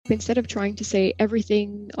instead of trying to say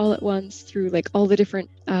everything all at once through like all the different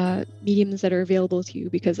mediums that are available to you,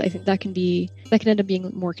 because I think that can end up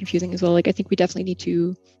being more confusing as well. Like I think we definitely need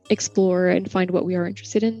to explore and find what we are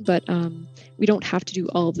interested in, but we don't have to do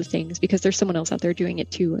all of the things because there's someone else out there doing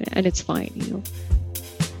it too, and it's fine, you know.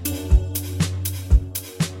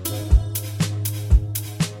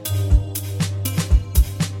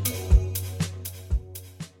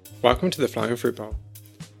 Welcome to the Flying Fruit Bowl,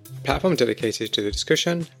 a platform dedicated to the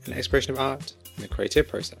discussion and exploration of art and the creative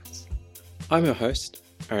process. I'm your host,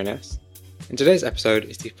 Aaron. And today's episode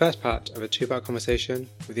is the first part of a two-part conversation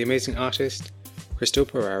with the amazing artist, Crystel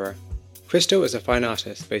Pereira. Crystel is a fine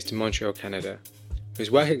artist based in Montreal, Canada,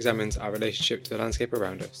 whose work examines our relationship to the landscape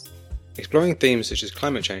around us. Exploring themes such as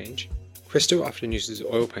climate change, Crystel often uses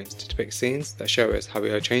oil paints to depict scenes that show us how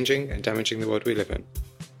we are changing and damaging the world we live in.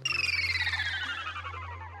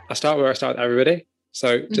 I'll start where I start with everybody.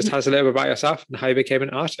 So just tell us a little bit about yourself and how you became an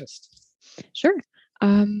artist. Sure.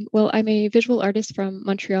 Well, I'm a visual artist from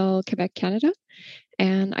Montreal, Quebec, Canada,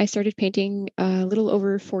 and I started painting a little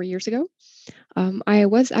over 4 years ago. I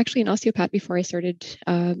was actually an osteopath before I started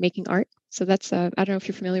making art. So that's, I don't know if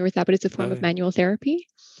you're familiar with that, but it's a form of manual therapy.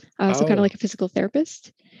 So kind of like a physical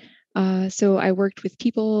therapist. So I worked with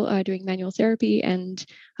people doing manual therapy, and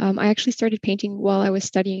I actually started painting while I was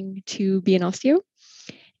studying to be an osteo.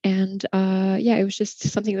 And it was just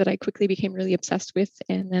something that I quickly became really obsessed with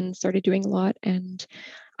and then started doing a lot. And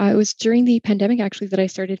it was during the pandemic actually that I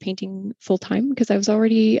started painting full time, because I was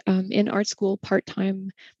already in art school part-time,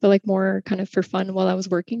 but like more kind of for fun while I was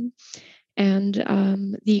working. And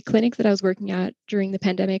the clinic that I was working at during the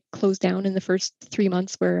pandemic closed down in the first 3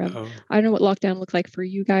 months, where I don't know what lockdown looked like for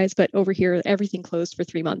you guys, but over here, everything closed for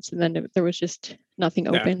 3 months. And then there was just nothing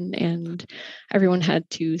open and everyone had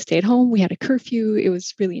to stay at home. We had a curfew. It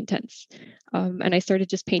was really intense. And I started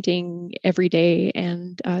just painting every day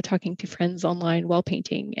and talking to friends online while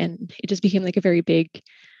painting. And it just became like a very big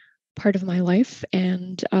part of my life.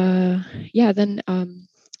 And then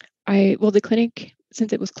the clinic,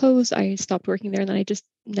 since it was closed, I stopped working there, and then I just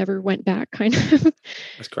never went back, kind of.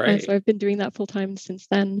 That's great. And so I've been doing that full time since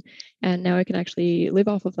then, and now I can actually live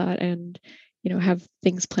off of that, and have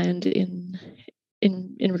things planned in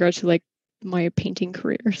regards to like my painting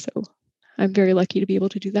career. So I'm very lucky to be able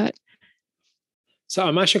to do that. So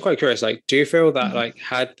I'm actually quite curious. Like, do you feel that like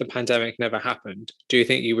had the pandemic never happened, do you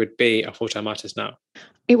think you would be a full-time artist now?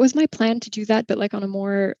 It was my plan to do that, but like on a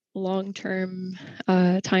more long-term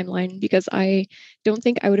timeline, because I don't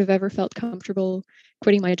think I would have ever felt comfortable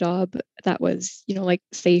quitting my job that was, like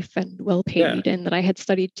safe and well paid and that I had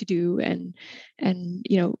studied to do, and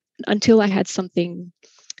until I had something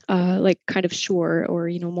like kind of sure or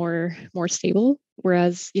more stable.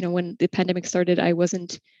 Whereas when the pandemic started, I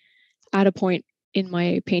wasn't at a point in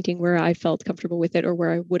my painting where I felt comfortable with it, or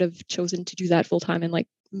where I would have chosen to do that full time and like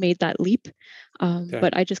made that leap.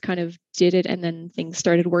 But I just kind of did it, and then things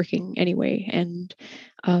started working anyway. And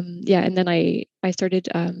and then I started,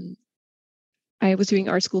 I was doing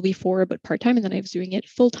art school before, but part-time, and then I was doing it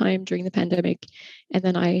full-time during the pandemic. And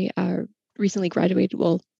then I recently graduated.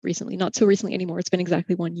 Well, recently, not so recently anymore. It's been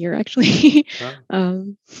exactly 1 year actually. Wow.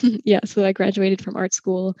 So I graduated from art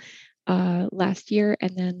school last year,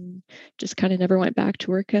 and then just kind of never went back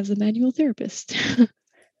to work as a manual therapist.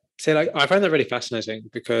 So like, I find that really fascinating,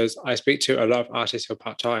 because I speak to a lot of artists who are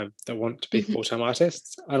part-time that want to be full-time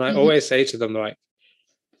artists. And I always say to them, like,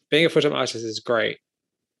 being a full-time artist is great,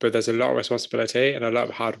 but there's a lot of responsibility and a lot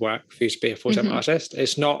of hard work for you to be a full-time artist.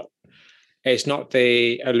 It's not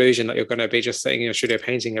the illusion that you're going to be just sitting in your studio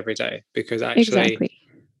painting every day, because actually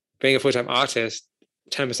being a full-time artist,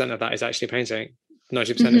 10% of that is actually painting.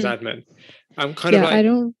 90% is admin. I'm kind of like,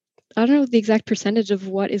 I don't know the exact percentage of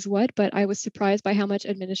what is what, but I was surprised by how much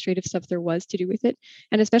administrative stuff there was to do with it.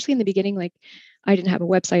 And especially in the beginning, like I didn't have a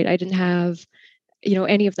website. I didn't have,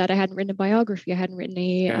 any of that. I hadn't written a biography. I hadn't written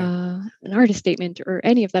an artist statement or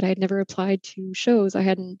any of that. I had never applied to shows. I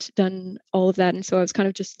hadn't done all of that. And so I was kind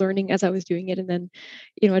of just learning as I was doing it. And then,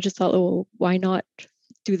 I just thought, oh, why not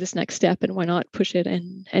do this next step, and why not push it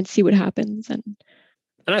and see what happens? And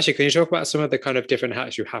actually, can you talk about some of the kind of different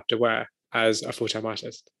hats you have to wear as a full-time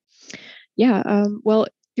artist? Yeah. Well,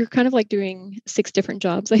 you're kind of like doing 6 different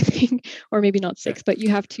jobs, I think, or maybe not 6, but you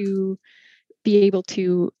have to be able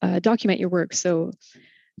to document your work. So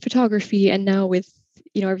photography, and now with,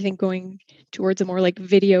 everything going towards a more like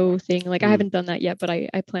video thing, like I haven't done that yet, but I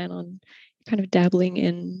plan on kind of dabbling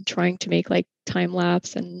in trying to make like time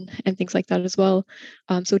lapse and things like that as well.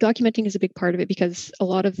 So documenting is a big part of it, because a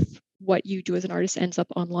lot of what you do as an artist ends up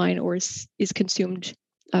online, or is consumed,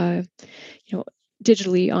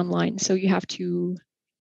 digitally online. So you have to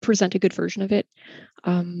present a good version of it.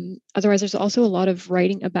 Otherwise, there's also a lot of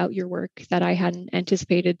writing about your work that I hadn't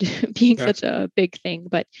anticipated being such a big thing.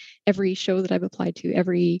 But every show that I've applied to,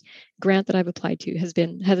 every grant that I've applied to has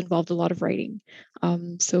involved a lot of writing.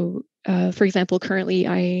 For example, currently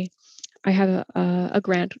I have a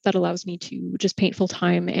grant that allows me to just paint full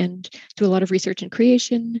time and do a lot of research and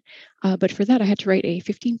creation. But for that, I had to write a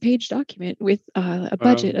 15-page document with a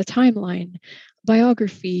budget, a timeline,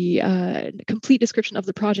 biography, a complete description of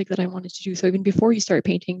the project that I wanted to do. So even before you start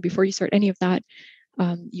painting, before you start any of that,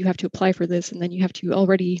 you have to apply for this, and then you have to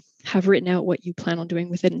already have written out what you plan on doing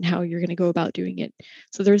with it and how you're going to go about doing it.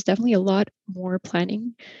 So there's definitely a lot more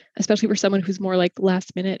planning, especially for someone who's more like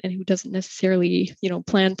last minute and who doesn't necessarily,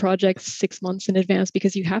 plan projects 6 months in advance,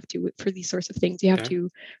 because you have to for these sorts of things. You have to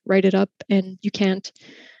write it up, and you can't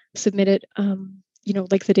submit it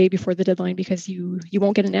like the day before the deadline, because you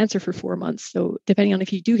won't get an answer for 4 months. So depending on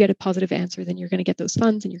if you do get a positive answer, then you're going to get those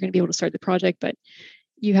funds and you're going to be able to start the project. But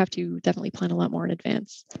you have to definitely plan a lot more in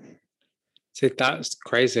advance. See, that's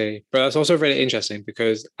crazy. But that's also really interesting,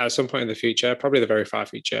 because at some point in the future, probably the very far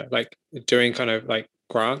future, like doing kind of like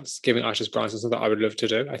grants, giving artists grants is something that I would love to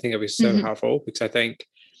do. I think it'd be so helpful, because I think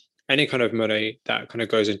any kind of money that kind of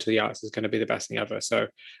goes into the arts is going to be the best thing ever. So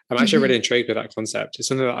I'm actually really intrigued with that concept. It's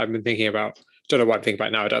something that I've been thinking about. Don't know what I'm thinking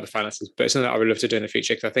about now, I don't have the finances, but it's something that I would love to do in the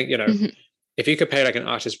future, because I think, if you could pay like an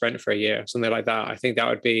artist rent for a year, something like that, I think that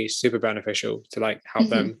would be super beneficial to like help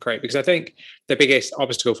them create. Because I think the biggest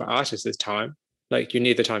obstacle for artists is time. Like, you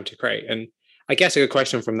need the time to create. And I guess a good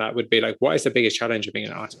question from that would be like, what is the biggest challenge of being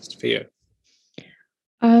an artist for you?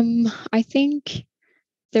 I think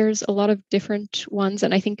there's a lot of different ones,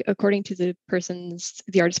 and I think according to the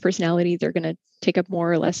artist's personality, they're going to take up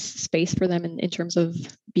more or less space for them in terms of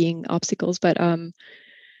being obstacles. But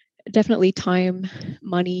definitely time,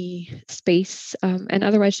 money, space, and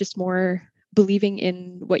otherwise just more believing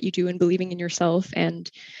in what you do and believing in yourself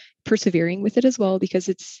and persevering with it as well, because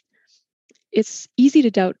it's easy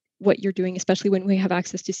to doubt what you're doing, especially when we have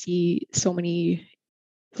access to see so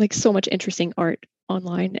much interesting art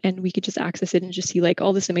online, and we could just access it and just see like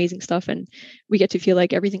all this amazing stuff, and we get to feel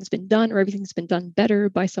like everything's been done, or everything's been done better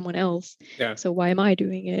by someone else. So why am I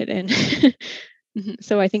doing it? And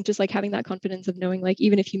so I think just like having that confidence of knowing, like,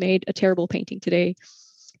 even if you made a terrible painting today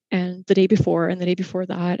and the day before and the day before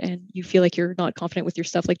that, and you feel like you're not confident with your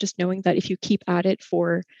stuff, like just knowing that if you keep at it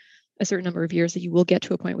for a certain number of years, that you will get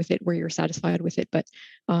to a point with it where you're satisfied with it. But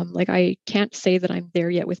like, I can't say that I'm there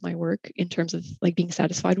yet with my work in terms of like being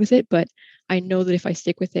satisfied with it, but I know that if I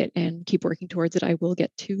stick with it and keep working towards it, I will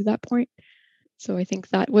get to that point. So I think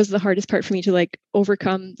that was the hardest part for me, to like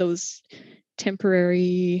overcome those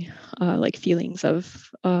temporary like feelings of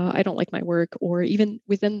I don't like my work, or even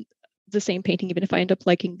within the same painting, even if I end up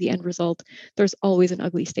liking the end result, there's always an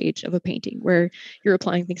ugly stage of a painting where you're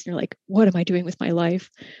applying things and you're like, what am I doing with my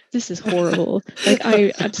life? This is horrible. Like,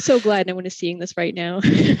 I'm so glad no one is seeing this right now.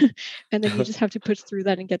 And then you just have to push through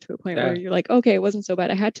that and get to a point where you're like, okay, it wasn't so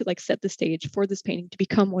bad. I had to like set the stage for this painting to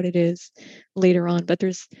become what it is later on. But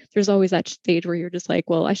there's always that stage where you're just like,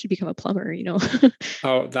 well, I should become a plumber,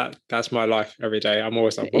 Oh, that's my life every day. I'm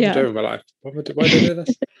always like, what am I doing with my life? Why do I do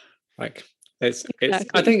this? Like,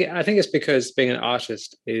 exactly. I think it's because being an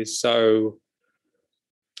artist is so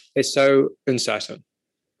uncertain,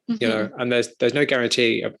 and there's no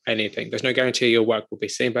guarantee of anything. There's no guarantee your work will be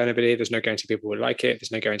seen by anybody. There's no guarantee people will like it.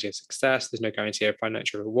 There's no guarantee of success. There's no guarantee of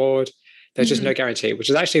financial reward. There's just no guarantee, which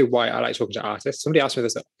is actually why I like talking to artists. Somebody asked me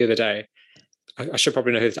this the other day. I should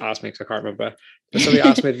probably know who to ask me, because I can't remember. But somebody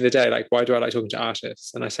asked me the other day, like, why do I like talking to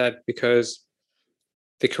artists? And I said, because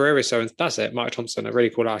the career is so, that's it. Mark Thompson, a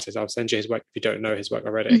really cool artist. I'll send you his work if you don't know his work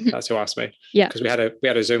already. That's who asked me. Yeah. Because we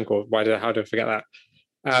had a Zoom call. How did I forget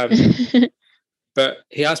that? But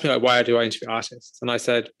he asked me, like, why do I interview artists? And I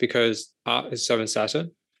said, because art is so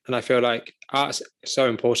uncertain. And I feel like art's so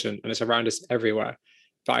important and it's around us everywhere.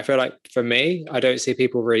 But I feel like for me, I don't see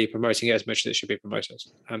people really promoting it as much as it should be promoted,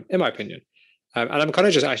 in my opinion. And I'm kind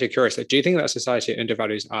of just actually curious, like, do you think that society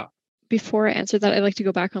undervalues art? Before I answer that, I'd like to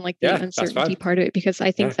go back on like the uncertainty part of it, because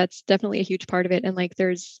I think that's definitely a huge part of it. And like,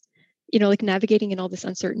 there's, like navigating in all this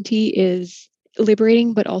uncertainty is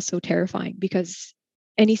liberating, but also terrifying, because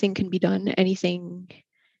anything can be done, anything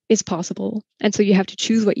is possible. And so you have to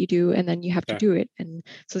choose what you do, and then you have to do it. And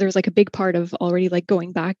so there's like a big part of already like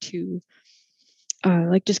going back to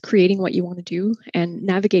like just creating what you want to do and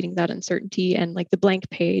navigating that uncertainty, and like the blank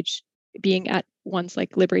page being at once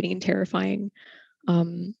like liberating and terrifying.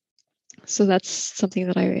 So that's something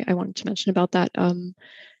that I wanted to mention about that.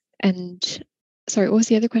 And sorry, what was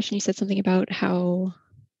the other question? You said something about how,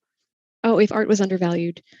 if art was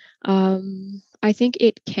undervalued. I think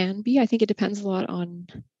it can be. I think it depends a lot on,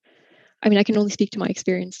 I mean, I can only speak to my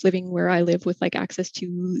experience living where I live with like access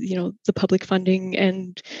to, the public funding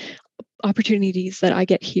and opportunities that I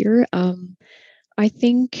get here. I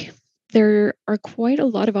think there are quite a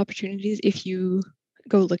lot of opportunities if you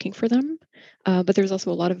go looking for them, but there's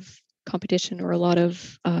also a lot of competition or a lot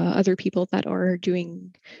of other people that are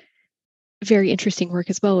doing very interesting work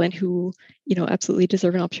as well and who, absolutely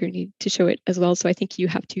deserve an opportunity to show it as well. So I think you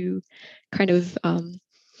have to kind of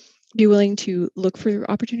be willing to look for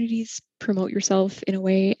opportunities, promote yourself in a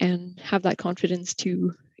way, and have that confidence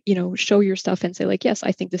to, show your stuff and say like, yes,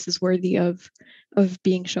 I think this is worthy of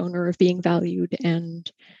being shown or of being valued.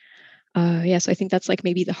 And so I think that's like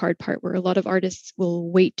maybe the hard part where a lot of artists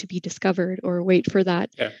will wait to be discovered or wait for that,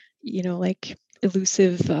 like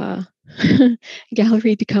elusive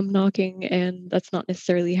gallery to come knocking, and that's not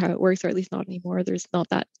necessarily how it works, or at least not anymore. There's not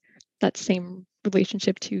that same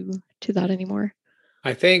relationship to that anymore.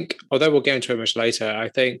 I think, although we'll get into it much later, I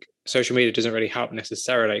think social media doesn't really help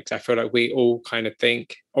necessarily, because I feel like we all kind of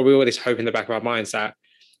think, or we always hope in the back of our minds that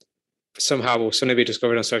somehow we'll suddenly be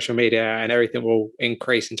discovered on social media and everything will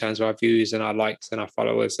increase in terms of our views and our likes and our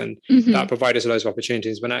followers, and that provide us loads of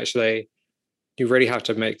opportunities. When actually, you really have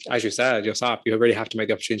to make, as you said yourself, you really have to make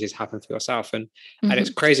the opportunities happen for yourself. And it's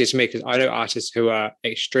crazy to me because I know artists who are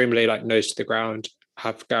extremely like nose to the ground,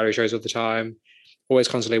 have gallery shows all the time, always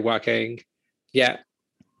constantly working, yet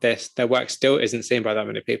their work still isn't seen by that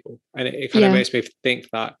many people. And it kind of makes me think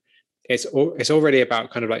that it's already about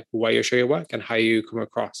kind of like the way you show your work and how you come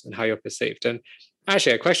across and how you're perceived. And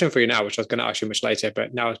actually, a question for you now, which I was going to ask you much later,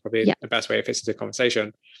 but now is probably the best way it fits into the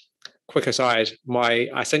conversation. Quick aside,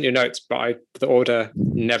 I sent you notes, but the order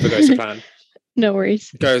never goes to plan. No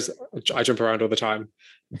worries. I jump around all the time,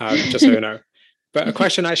 just so you know. But a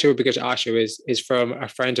question actually would be good to ask you is from a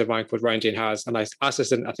friend of mine called Ryan Dean Has, and I asked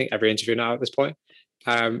this in I think every interview now at this point.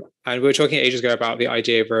 And we were talking ages ago about the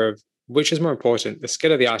idea of which is more important, the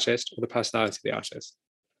skill of the artist or the personality of the artist?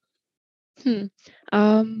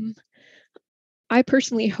 I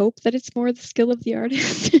personally hope that it's more the skill of the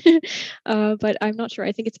artist, but I'm not sure.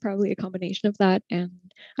 I think it's probably a combination of that. And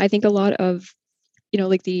I think a lot of,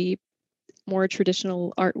 like the more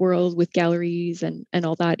traditional art world with galleries and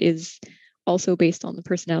all that is also based on the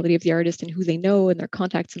personality of the artist and who they know and their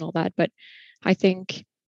contacts and all that. But I think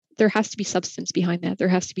there has to be substance behind that. There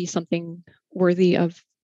has to be something worthy of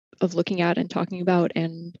looking at and talking about,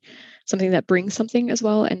 and something that brings something as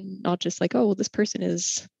well, and not just like, oh, well, this person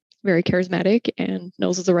is very charismatic and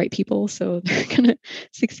knows the right people, so they're gonna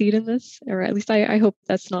succeed in this. Or at least I hope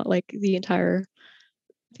that's not like the entire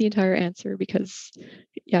answer, because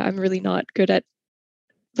I'm really not good at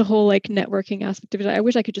the whole like networking aspect of it. I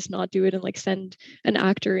wish I could just not do it and like send an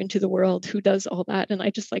actor into the world who does all that, and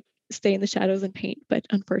I just like stay in the shadows and paint. But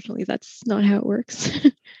unfortunately, that's not how it works.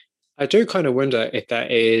 I do kind of wonder if there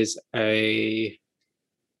is a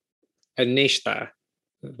niche there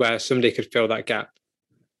where somebody could fill that gap.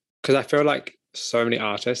 Because I feel like so many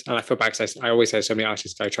artists, and I feel bad because I always say so many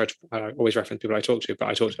artists, I always reference people I talk to, but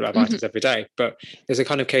I talk to a lot of artists every day. But there's a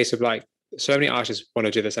kind of case of like, so many artists want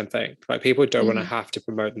to do the same thing. Like people don't want to have to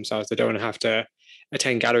promote themselves. They don't want to have to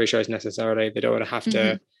attend gallery shows necessarily. They don't want to have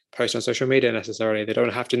to post on social media necessarily. They don't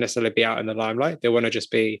have to necessarily be out in the limelight. They want to just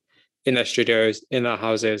be in their studios, in their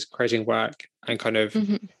houses, creating work and kind of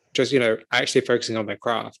just, actually focusing on their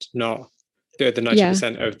craft, not the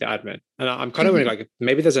 90% of the admin. And I'm kind of wondering, like,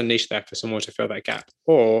 maybe there's a niche there for someone to fill that gap,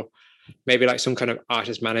 or maybe like some kind of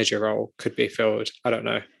artist manager role could be filled. I don't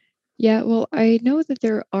know. Yeah, well, I know that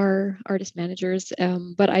there are artist managers,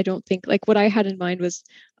 but I don't think, like, what I had in mind was,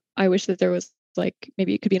 I wish that there was like,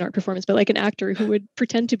 maybe it could be an art performance, but like an actor who would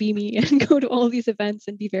pretend to be me and go to all of these events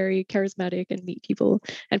and be very charismatic and meet people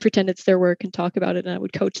and pretend it's their work and talk about it, and I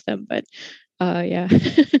would coach them. But yeah.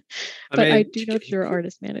 But I do know there are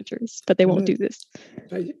artist managers, but they won't do this.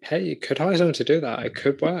 Hey, you could hire someone to do that. It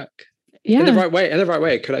could work. Yeah. In the right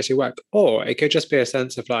way, it could actually work. Or it could just be a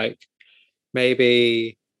sense of like,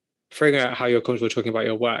 maybe figuring out how you're comfortable talking about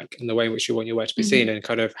your work and the way in which you want your work to be seen, and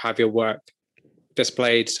kind of have your work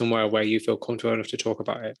displayed somewhere where you feel comfortable enough to talk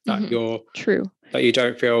about it. That you're true. That you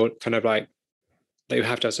don't feel kind of like that you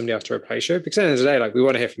have to have somebody else to replace you. Because at the end of the day, like, we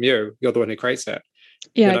want to hear from you. You're the one who creates it.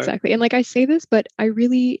 Yeah, exactly. And like I say this, but I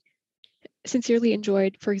really sincerely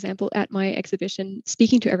enjoyed, for example, at my exhibition,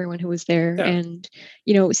 speaking to everyone who was there and,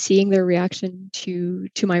 seeing their reaction to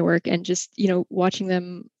my work, and just, watching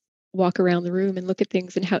them walk around the room and look at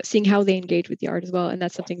things and seeing how they engage with the art as well. And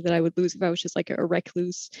that's something that I would lose if I was just like a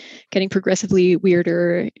recluse, getting progressively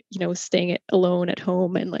weirder, staying alone at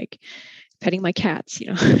home and like petting my cats,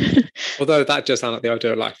 Although that just sounds like the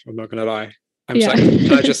ideal life, I'm not going to lie. I'm just like,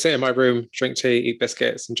 can I just sit in my room, drink tea, eat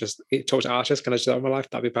biscuits, and just talk to artists? Can I do that in my life?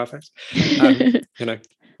 That'd be perfect.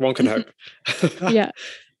 One can hope. Yeah.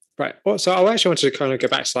 Right. Well, so I actually wanted to kind of go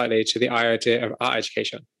back slightly to the idea of art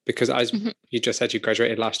education, because as you just said, you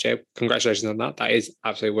graduated last year. Congratulations on that. That is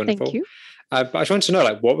absolutely Thank wonderful. you. But I just wanted to know,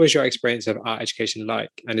 like, what was your experience of art education like?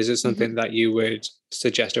 And is it something that you would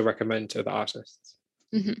suggest or recommend to the artists?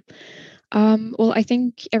 Well, I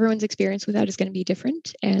think everyone's experience with that is going to be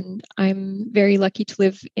different. And I'm very lucky to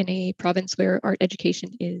live in a province where art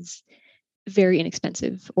education is very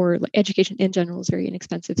inexpensive, or education in general is very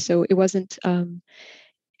inexpensive. So it wasn't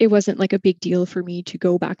like a big deal for me to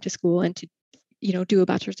go back to school and to do a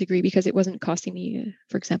bachelor's degree, because it wasn't costing me,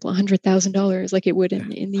 for example, $100,000 like it would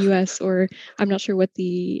in the US, or I'm not sure what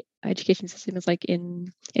the education system is like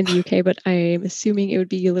in the UK, but I'm assuming it would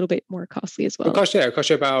be a little bit more costly as well. It cost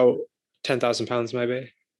you about £10,000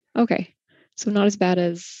 maybe. Okay, so not as bad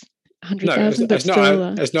as No, 100,000, but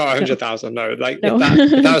still, it's not no, 100,000. No, like no.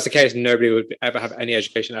 if that was the case, nobody would ever have any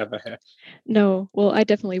education ever here. No, well, I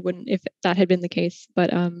definitely wouldn't if that had been the case.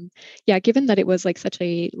 But yeah, given that it was like such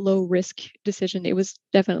a low risk decision, it was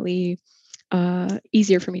definitely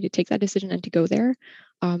easier for me to take that decision and to go there.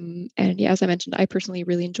 And yeah, as I mentioned, I personally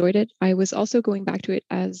really enjoyed it. I was also going back to it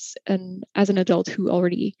as an adult who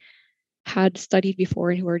already had studied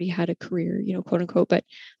before and who already had a career, quote unquote. But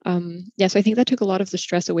yeah, so I think that took a lot of the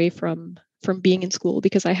stress away from being in school,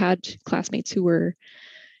 because I had classmates who were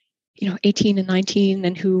 18 and 19,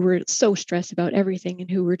 and who were so stressed about everything,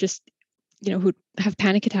 and who were just who'd have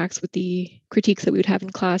panic attacks with the critiques that we would have in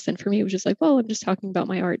class. And for me, it was just like, well, I'm just talking about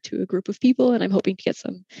my art to a group of people, and I'm hoping to get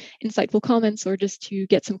some insightful comments, or just to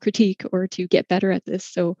get some critique, or to get better at this.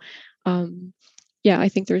 So yeah, I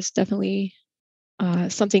think there's definitely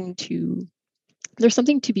something to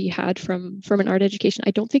be had from an art education.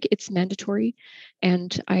 I don't think it's mandatory,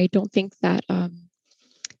 and I don't think that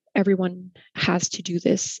everyone has to do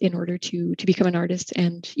this in order to become an artist.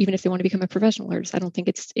 And even if they want to become a professional artist, I don't think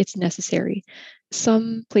it's necessary.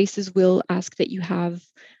 Some places will ask that you have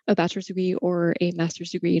a bachelor's degree or a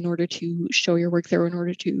master's degree in order to show your work there, in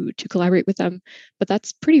order to collaborate with them. But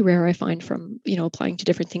that's pretty rare, I find, from applying to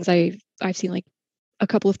different things. I've seen like a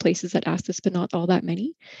couple of places that ask this, but not all that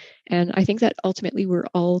many. And I think that ultimately we're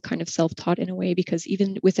all kind of self-taught in a way, because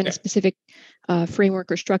even within a specific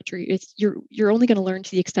framework or structure, you're only going to learn to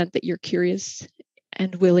the extent that you're curious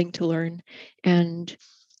and willing to learn. And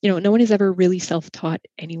no one is ever really self-taught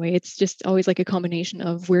anyway. It's just always like a combination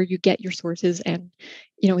of where you get your sources. And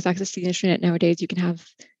with access to the internet nowadays, you can have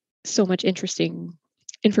so much interesting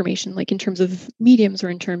information, like in terms of mediums, or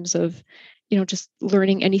in terms of just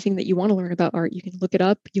learning anything that you want to learn about art. You can look it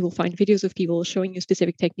up. You will find videos of people showing you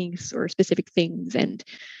specific techniques or specific things. And,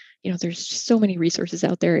 there's so many resources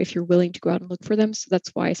out there if you're willing to go out and look for them. So that's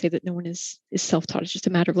why I say that no one is self-taught. It's just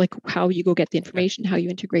a matter of like how you go get the information, how you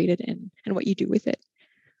integrate it, and what you do with it.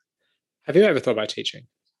 Have you ever thought about teaching?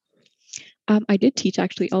 I did teach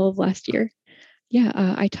actually all of last year. Yeah,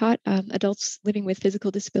 I taught adults living with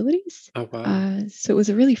physical disabilities. Oh, wow. So it was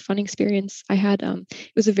a really fun experience. I had,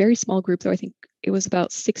 it was a very small group, though. I think it was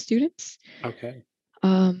about 6 students. Okay.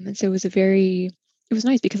 And so it was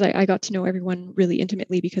nice, because I got to know everyone really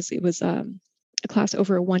intimately, because it was a class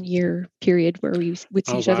over a 1-year period where we would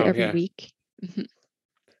see each other every week.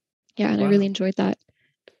 Yeah, and I really enjoyed that.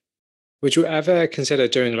 Would you ever consider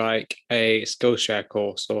doing like a Skillshare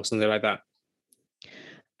course or something like that?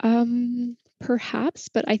 Perhaps,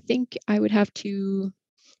 but I think I would have to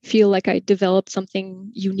feel like I developed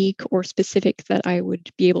something unique or specific that I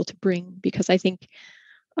would be able to bring, because I think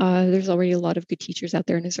there's already a lot of good teachers out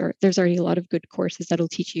there, and there's already a lot of good courses that'll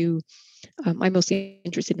teach you. I'm mostly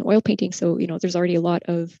interested in oil painting, so there's already a lot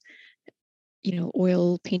of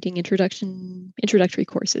oil painting introductory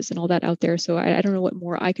courses and all that out there. So I don't know what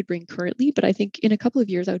more I could bring currently, but I think in a couple of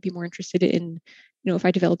years I would be more interested in if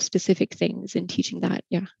I develop specific things in teaching that.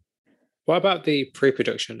 Yeah. What about the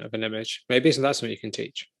pre-production of an image? Maybe isn't that something you can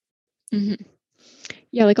teach?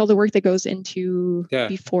 Yeah, like all the work that goes into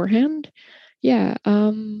beforehand. Yeah.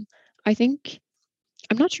 I think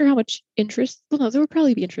I'm not sure how much interest. Well, no, there would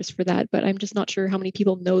probably be interest for that, but I'm just not sure how many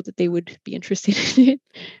people know that they would be interested in it.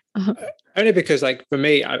 Only because, like, for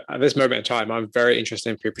me, at this moment in time, I'm very interested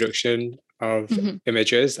in pre-production of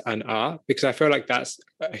images and art, because I feel like that's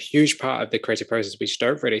a huge part of the creative process. We just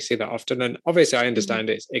don't really see that often. And obviously, I understand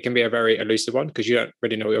it can be a very elusive one, because you don't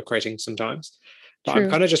really know what you're creating sometimes. But I'm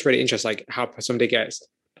kind of just really interested, like, how somebody gets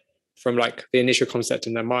from like the initial concept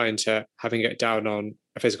in their mind to having it down on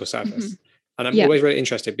a physical surface. And I'm always really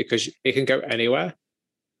interested, because it can go anywhere,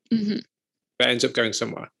 but it ends up going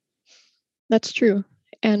somewhere. That's true.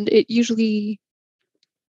 And it usually,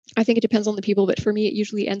 I think it depends on the people, but for me, it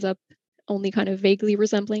usually ends up only kind of vaguely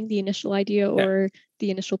resembling the initial idea or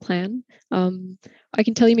the initial plan. I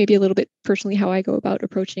can tell you maybe a little bit personally how I go about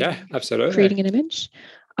approaching absolutely. creating an image.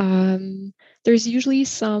 There's usually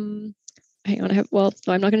some, hang on,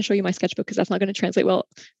 so I'm not going to show you my sketchbook because that's not going to translate well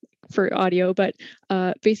for audio, but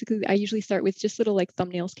basically I usually start with just little like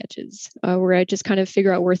thumbnail sketches where I just kind of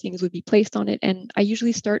figure out where things would be placed on it. And I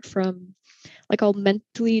usually start from, like, I'll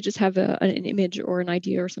mentally just have an image or an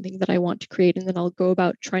idea or something that I want to create, and then I'll go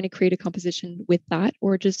about trying to create a composition with that,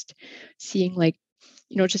 or just seeing like,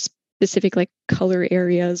 just specific like color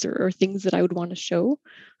areas or things that I would want to show.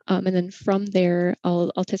 And then from there,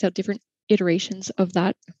 I'll test out different iterations of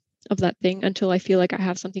that thing until I feel like I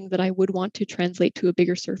have something that I would want to translate to a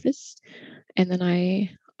bigger surface. And then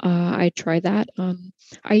I try that.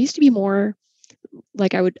 I used to be more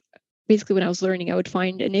like, I would basically, when I was learning, I would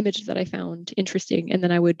find an image that I found interesting and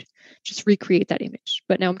then I would just recreate that image.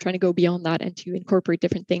 But now I'm trying to go beyond that and to incorporate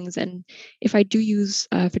different things. And if I do use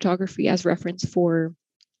photography as reference for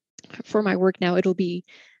my work now, it'll be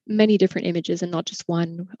many different images and not just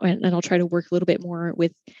one. And I'll try to work a little bit more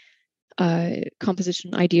with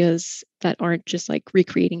composition ideas that aren't just like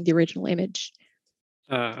recreating the original image.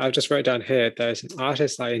 I've just wrote down here, there's an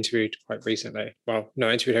artist I interviewed quite recently. Well, no,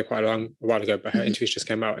 I interviewed her quite a while ago, but her interviews just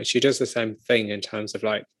came out, and she does the same thing in terms of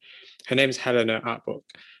like, her name's Helena Artbook,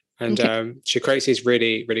 and Okay. she creates these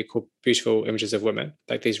really, really cool, beautiful images of women,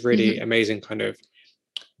 like these really amazing kind of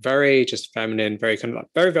very just feminine, very kind of like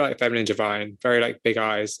very, very like feminine, divine, very like big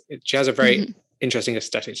eyes. She has a very interesting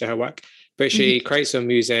aesthetic to her work, but she creates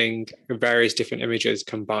them using various different images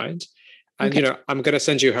combined. And Okay. I'm going to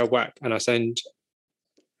send you her work, and I'll send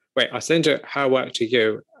her work to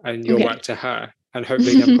you and your Okay. work to her, and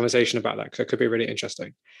hopefully have a conversation about that, because it could be really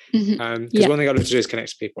interesting. Because one thing I love to do is connect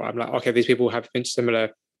to people. I'm like, okay, these people have similar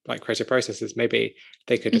like creative processes. Maybe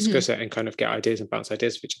they could discuss it and kind of get ideas and bounce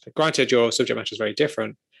ideas for each other. Granted, your subject matter is very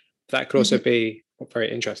different. That could also be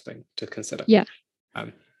very interesting to consider. Yeah.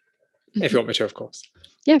 If you want me to, of course.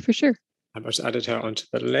 Yeah, for sure. I've just added her onto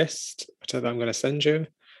the list that I'm going to send you.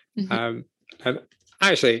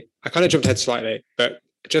 Actually, I kind of jumped ahead slightly, but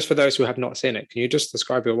just for those who have not seen it, can you just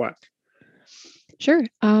describe your work? Sure.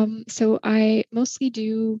 So I mostly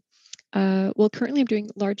do, currently I'm doing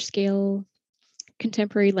large scale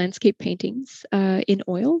contemporary landscape paintings in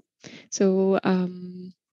oil. So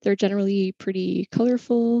they're generally pretty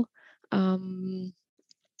colorful.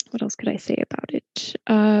 What else could I say about it?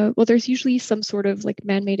 Well, there's usually some sort of like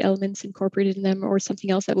man-made elements incorporated in them or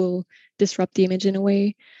something else that will disrupt the image in a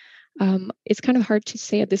way. It's kind of hard to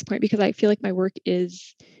say at this point because I feel like my work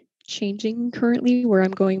is changing currently, where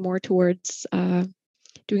I'm going more towards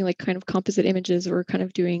doing like kind of composite images or kind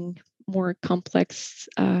of doing more complex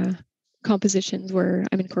compositions where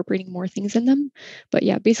I'm incorporating more things in them. But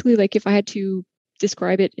yeah, basically, like if I had to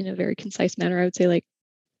describe it in a very concise manner, I would say like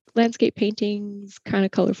landscape paintings, kind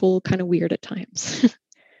of colorful, kind of weird at times.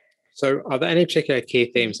 So are there any particular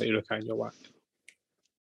key themes that you look at in your work?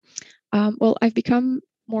 Well, I've become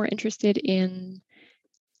more interested in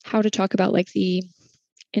how to talk about like the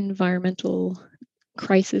environmental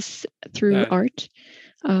crisis through art.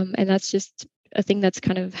 And that's just a thing that's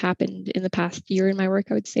kind of happened in the past year in my work,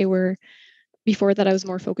 I would say, where before that I was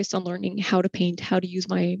more focused on learning how to paint, how to use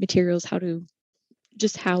my materials, how to.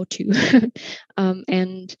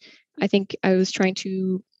 And I think I was trying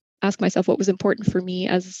to ask myself what was important for me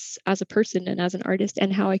as a person and as an artist,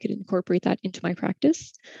 and how I could incorporate that into my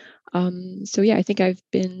practice. So yeah, I think I've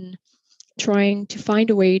been trying to find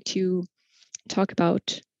a way to talk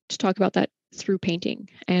about that through painting.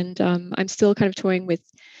 And I'm still kind of toying with,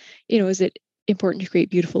 is it important to create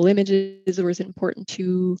beautiful images, or is it important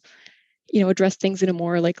to address things in a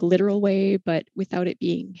more like literal way, but without it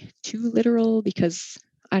being too literal? Because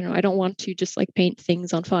I don't know, I don't want to just like paint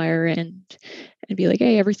things on fire and be like,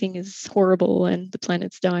 hey, everything is horrible and the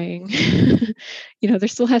planet's dying. There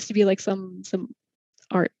still has to be like some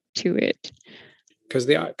art to it.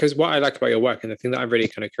 Because what I like about your work, and the thing that I'm really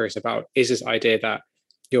kind of curious about, is this idea that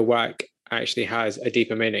your work actually has a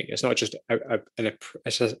deeper meaning. It's not just an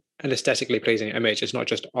aesthetically pleasing image. It's not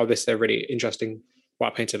just, oh, this is a really interesting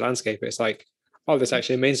white painted landscape. It's like, oh, this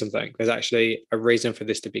actually means something. There's actually a reason for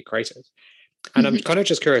this to be created. And I'm kind of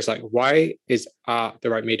just curious, like, why is art the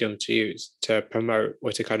right medium to use to promote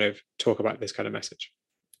or to kind of talk about this kind of message?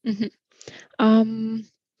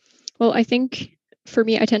 Well, I think for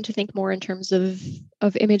me, I tend to think more in terms of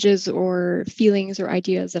images or feelings or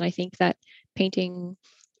ideas. And I think that painting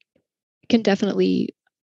can definitely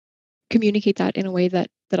communicate that in a way that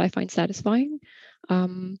I find satisfying.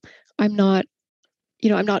 I'm not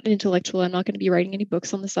an intellectual. I'm not going to be writing any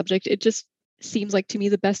books on the subject. It just seems like to me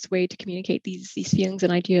the best way to communicate these feelings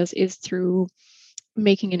and ideas is through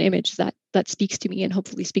making an image that speaks to me and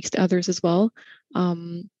hopefully speaks to others as well.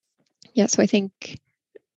 So I think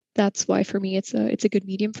that's why for me it's a good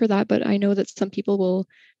medium for that. But I know that some people will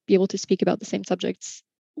be able to speak about the same subjects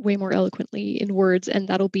way more eloquently in words, and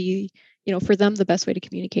that'll be, for them the best way to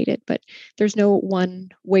communicate it. But there's no one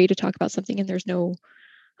way to talk about something, and there's no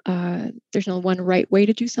one right way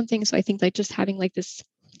to do something. So I think like just having like this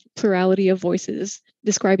plurality of voices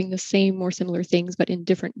describing the same or similar things, but in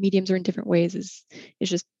different mediums or in different ways is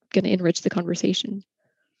just going to enrich the conversation.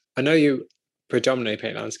 I know you predominantly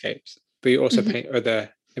paint landscapes, but you also paint other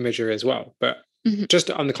imagery as well. But just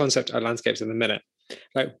on the concept of landscapes in a minute,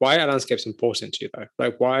 like why are landscapes important to you though?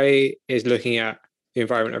 Like why is looking at the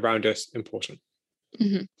environment around us important?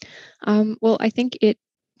 Well, I think it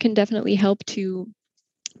can definitely help to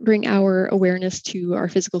bring our awareness to our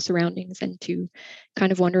physical surroundings and to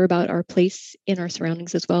kind of wonder about our place in our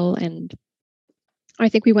surroundings as well. And I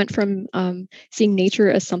think we went from seeing nature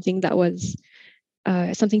as something that was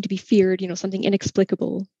something to be feared, something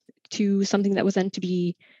inexplicable, to something that was then to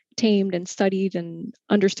be tamed and studied and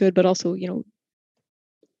understood, but also,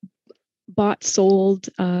 bought, sold,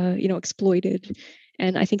 exploited.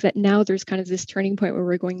 And I think that now there's kind of this turning point where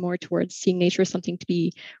we're going more towards seeing nature as something to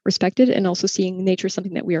be respected, and also seeing nature as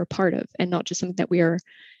something that we are a part of and not just something that we are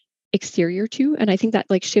exterior to. And I think that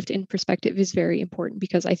like shift in perspective is very important,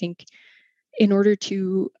 because I think in order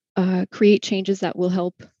to create changes that will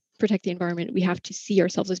help protect the environment, we have to see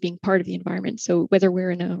ourselves as being part of the environment. So whether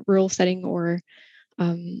we're in a rural setting or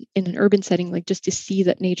in an urban setting, like just to see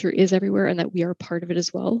that nature is everywhere and that we are part of it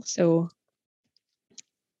as well. So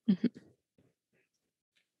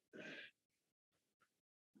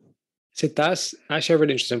So that's actually a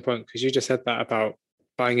really interesting point, because you just said that about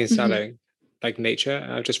buying and selling like nature.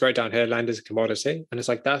 And I've just wrote down here, land is a commodity. And it's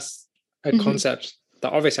like, that's a concept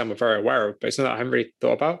that obviously I'm very aware of, but it's not that I haven't really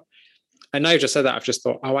thought about. And now you just said that, I've just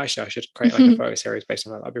thought, oh, actually, I should create like a photo series based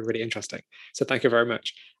on that. That'd be really interesting. So thank you very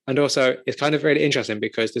much. And also, it's kind of really interesting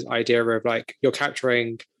because this idea of like you're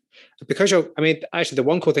capturing, because actually, the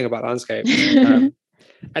one cool thing about landscape, and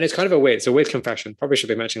it's kind of it's a weird confession. Probably should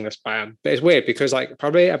be mentioning this, but I am. But it's weird because like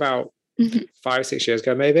probably about 5-6 years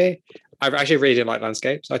ago, maybe, I actually really didn't like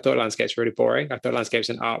landscapes. I thought landscapes were really boring. I thought landscapes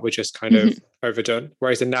and art were just kind of overdone.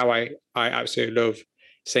 Whereas now I absolutely love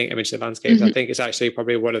seeing images of landscapes. I think it's actually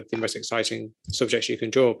probably one of the most exciting subjects you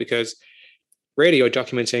can draw, because really you're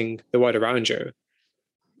documenting the world around you.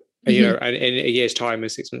 And, and in a year's time, in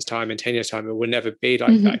 6 months' time, in 10 years' time, it will never be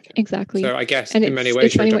like that again. Exactly. So I guess and in many ways,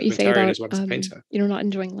 it's you're funny a what you say about as well as a painter. not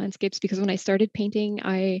enjoying landscapes, because when I started painting,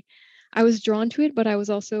 I was drawn to it, but I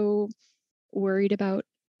was also worried about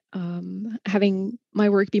having my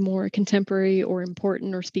work be more contemporary or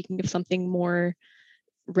important or speaking of something more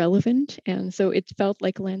relevant. And so it felt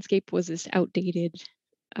like landscape was this outdated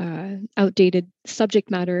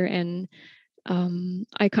subject matter. And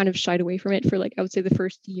I kind of shied away from it for like, I would say the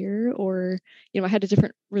first year, or, I had a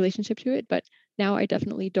different relationship to it, but now I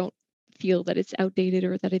definitely don't feel that it's outdated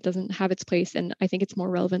or that it doesn't have its place. And I think it's more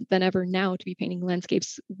relevant than ever now to be painting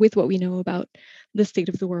landscapes with what we know about the state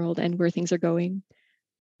of the world and where things are going.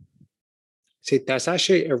 See, that's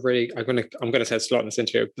actually I'm gonna say it's a lot in this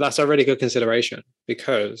interview, but that's a really good consideration,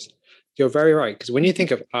 because you're very right. Because when you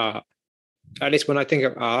think of art, at least when I think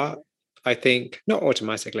of art, I think not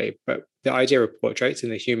automatically, but the idea of portraits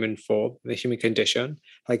in the human form, the human condition,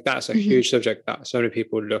 like that's a huge subject that so many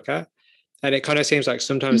people look at. And it kind of seems like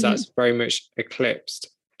sometimes that's very much eclipsed.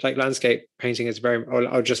 Like landscape painting is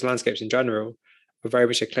or just landscapes in general, are very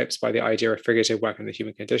much eclipsed by the idea of figurative work in the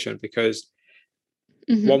human condition, because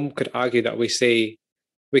one could argue that we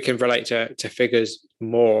can relate to figures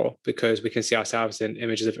more because we can see ourselves in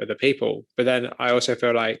images of other people. But then I also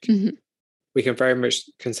feel like we can very much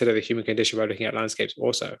consider the human condition by looking at landscapes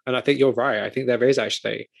also. And I think you're right. I think there is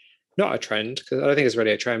actually not a trend, because I don't think it's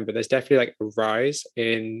really a trend, but there's definitely like a rise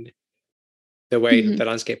in the way that the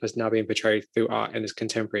landscape has now been portrayed through art in this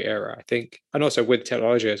contemporary era, I think. And also with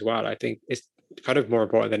technology as well, I think it's kind of more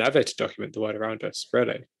important than ever to document the world around us,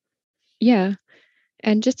 really. Yeah.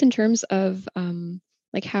 And just in terms of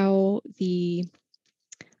like how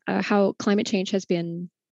climate change has been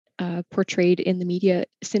portrayed in the media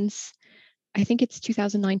since, I think it's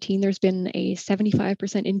 2019, there's been a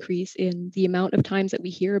 75% increase in the amount of times that we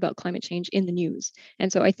hear about climate change in the news.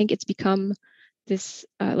 And so I think it's become this,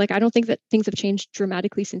 I don't think that things have changed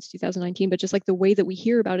dramatically since 2019, but just like the way that we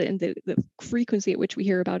hear about it and the frequency at which we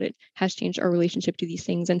hear about it has changed our relationship to these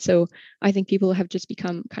things. And so I think people have just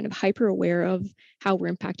become kind of hyper aware of how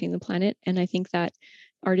we're impacting the planet. And I think that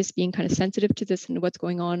artists being kind of sensitive to this and what's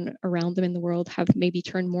going on around them in the world have maybe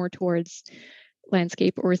turned more towards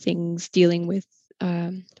landscape or things dealing with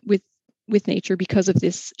nature because of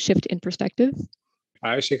this shift in perspective.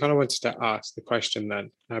 I actually kind of wanted to ask the question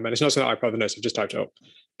then, and it's not something I put on the notes, I've just typed it up,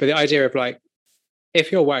 but the idea of like,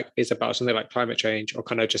 if your work is about something like climate change or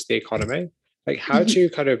kind of just the economy, like how do you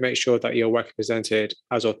kind of make sure that your work is presented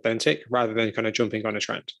as authentic rather than kind of jumping on a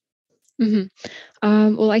trend?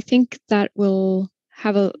 Well, I think that will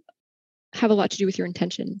have a lot to do with your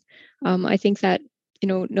intention. I think that,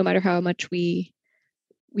 no matter how much we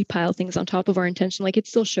pile things on top of our intention, like it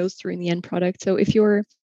still shows through in the end product. So if you're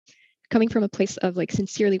coming from a place of like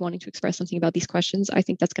sincerely wanting to express something about these questions, I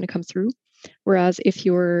think that's going to come through. Whereas if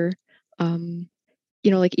you're,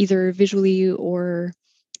 like either visually or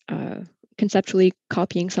conceptually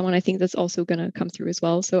copying someone, I think that's also going to come through as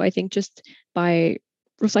well. So I think just by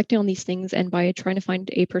reflecting on these things and by trying to find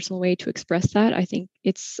a personal way to express that, I think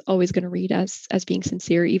it's always going to read as being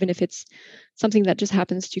sincere, even if it's something that just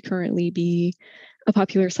happens to currently be a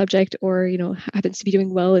popular subject or, happens to be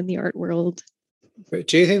doing well in the art world. But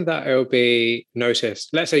do you think that it'll be noticed?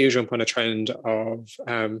 Let's say you jump on a trend of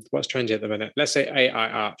what's trendy at the minute. Let's say AI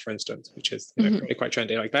art, for instance, which is currently quite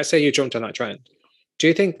trendy. Like, let's say you jumped on that trend. Do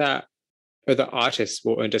you think that other artists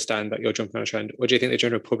will understand that you're jumping on a trend, or do you think the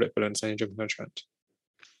general public will understand you're jumping on a trend?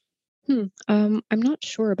 I'm not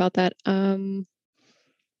sure about that.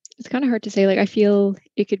 It's kind of hard to say. Like, I feel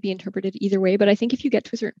it could be interpreted either way, but I think if you get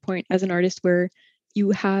to a certain point as an artist where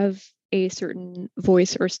you have a certain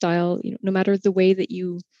voice or style, no matter the way that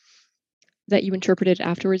you interpret it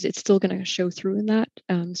afterwards, it's still going to show through in that.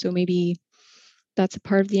 So maybe that's a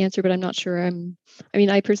part of the answer, but I'm not sure.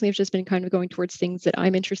 I personally have just been kind of going towards things that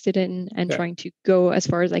I'm interested in and trying to go as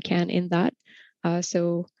far as I can in that.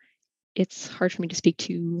 So it's hard for me to speak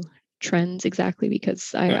to trends exactly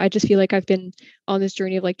because I just feel like I've been on this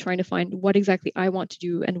journey of like trying to find what exactly I want to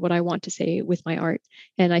do and what I want to say with my art.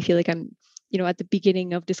 And I feel like I'm, at the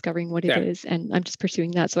beginning of discovering what it is, and I'm just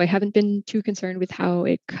pursuing that. So I haven't been too concerned with how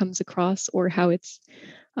it comes across or how it's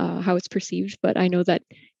perceived, but I know that,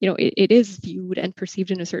 it is viewed and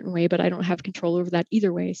perceived in a certain way, but I don't have control over that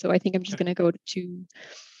either way. So I think I'm just going to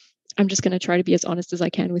try to be as honest as I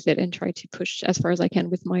can with it and try to push as far as I can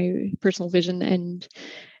with my personal vision and,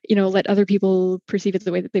 let other people perceive it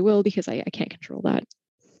the way that they will, because I can't control that.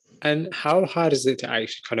 And how hard is it to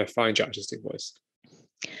actually kind of find your artistic voice?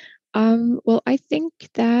 Well, I think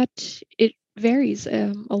that it varies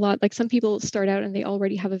a lot. Like some people start out and they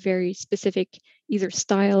already have a very specific either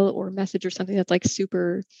style or message or something that's like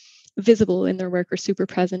super visible in their work or super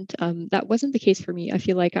present. That wasn't the case for me. I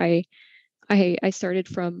feel like I started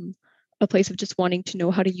from a place of just wanting to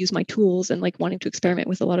know how to use my tools and like wanting to experiment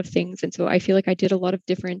with a lot of things. And so I feel like I did a lot of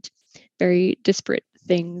different, very disparate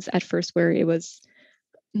things at first where it was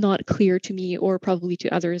not clear to me or probably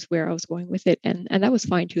to others where I was going with it. And that was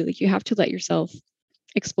fine too. Like you have to let yourself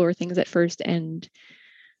explore things at first and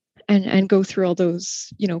go through all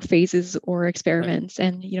those, phases or experiments.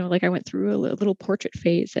 And, like I went through a little portrait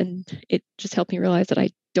phase and it just helped me realize that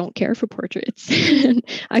I don't care for portraits. And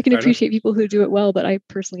I can appreciate people who do it well, but I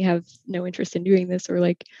personally have no interest in doing this or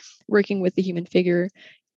like working with the human figure.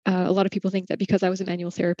 A lot of people think that because I was a manual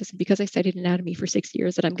therapist and because I studied anatomy for 6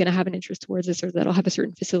 years that I'm going to have an interest towards this or that I'll have a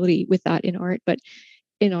certain facility with that in art. But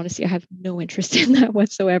in honesty, I have no interest in that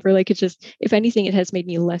whatsoever. Like it's just, if anything, it has made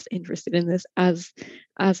me less interested in this as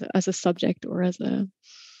a subject or as a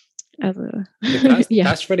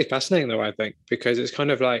that's really fascinating though, I think, because it's kind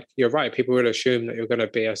of like, you're right, people would assume that you're going to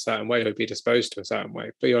be a certain way or be disposed to a certain way,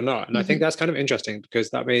 but you're not. And I think that's kind of interesting because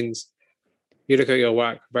that means you look at your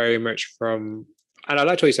work very much from, and I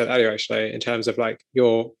liked what you said earlier actually, in terms of like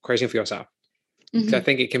you're creating for yourself. Because I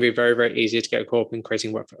think it can be very, very easy to get caught up in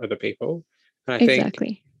creating work for other people. And I think,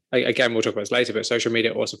 like, again, we'll talk about this later, but social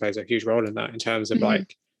media also plays a huge role in that in terms of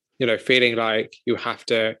like, feeling like you have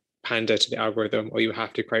to pander to the algorithm or you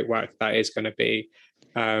have to create work that is going to be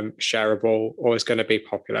shareable or is going to be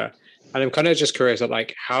popular. And I'm kind of just curious,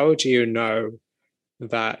 like, how do you know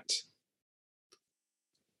that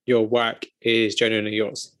your work is genuinely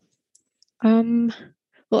yours?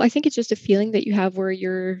 Well, I think it's just a feeling that you have where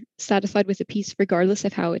you're satisfied with a piece, regardless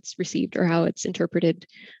of how it's received or how it's interpreted.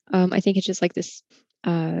 I think it's just like this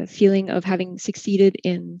feeling of having succeeded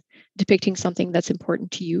in depicting something that's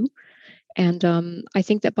important to you. And I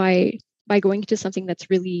think that by going into something that's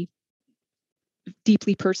really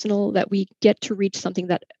deeply personal, that we get to reach something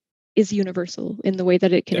that is universal in the way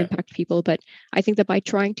that it can Yeah. impact people. But I think that by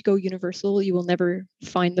trying to go universal, you will never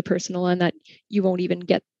find the personal, and that you won't even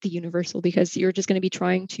get the universal, because you're just going to be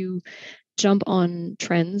trying to jump on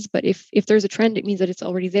trends. But if there's a trend, it means that it's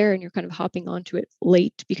already there and you're kind of hopping onto it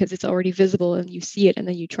late because it's already visible and you see it, and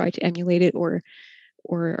then you try to emulate it or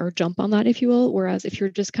jump on that, if you will. Whereas if you're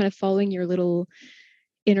just kind of following your little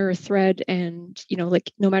inner thread, and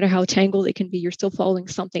like, no matter how tangled it can be, you're still following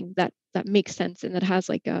something that makes sense and that has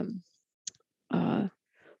like uh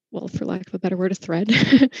well, for lack of a better word, a thread.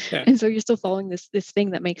 Yeah. And so you're still following this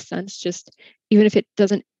thing that makes sense, just even if it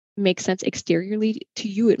doesn't make sense exteriorly to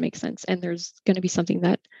you, it makes sense. And there's going to be something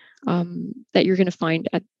that you're going to find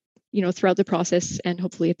at throughout the process, and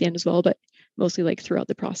hopefully at the end as well, but mostly like throughout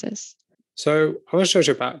the process. So I want to talk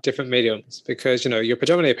to you about different mediums because you're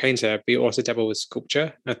predominantly a painter, but you also dabble with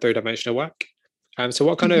sculpture and three-dimensional work. So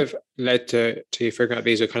what kind Mhm. of led to you figuring out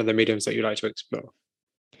these are kind of the mediums that you like to explore?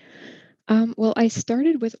 Well, I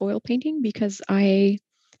started with oil painting because I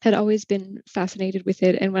had always been fascinated with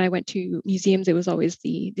it. And when I went to museums, it was always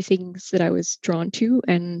the things that I was drawn to.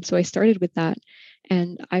 And so I started with that.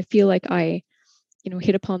 And I feel like I,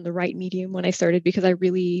 hit upon the right medium when I started, because I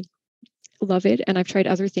really love it. And I've tried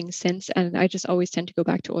other things since, and I just always tend to go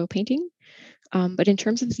back to oil painting. But in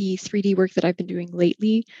terms of the 3D work that I've been doing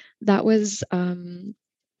lately, that was,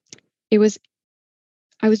 it was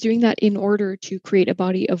I was doing that in order to create a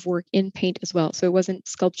body of work in paint as well. So it wasn't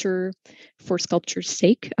sculpture for sculpture's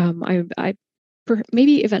sake.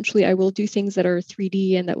 Maybe eventually I will do things that are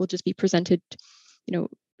 3D and that will just be presented, you know,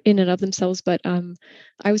 in and of themselves. But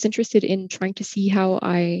I was interested in trying to see how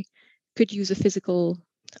I could use a physical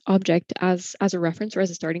object as a reference or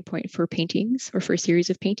as a starting point for paintings or for a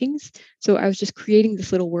series of paintings. So I was just creating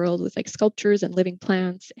this little world with like sculptures and living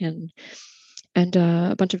plants and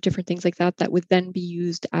a bunch of different things like that that would then be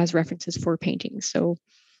used as references for paintings. So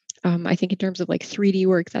I think in terms of like 3D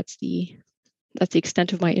work, that's the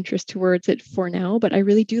extent of my interest towards it for now. But I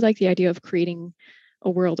really do like the idea of creating a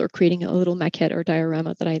world or creating a little maquette or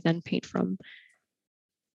diorama that I then paint from.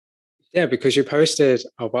 Yeah, because you posted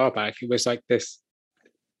a while back, it was like this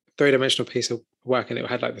three-dimensional piece of work, and it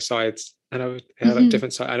had like the sides, and it had like Hmm.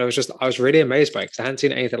 different sides, and I was really amazed by it because I hadn't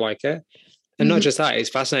seen anything like it. And not Hmm. just that, it's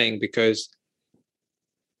fascinating because,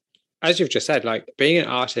 as you've just said, like being an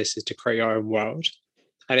artist is to create your own world,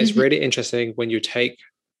 and it's Hmm. really interesting when you take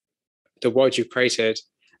the world you've created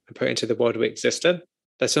and put it into the world we exist in.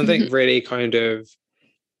 There's Hmm. something really kind of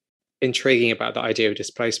intriguing about the idea of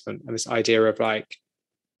displacement and this idea of like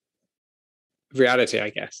reality, I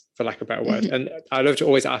guess, for lack of a better word. Hmm. And I love to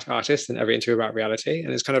always ask artists in every interview about reality.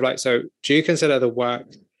 And it's kind of like, so do you consider do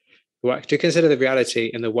you consider the reality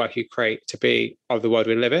in the work you create to be of the world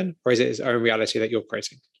we live in, or is it its own reality that you're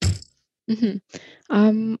creating?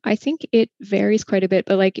 Hmm. I think it varies quite a bit,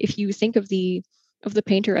 but like if you think of the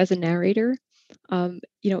painter as a narrator,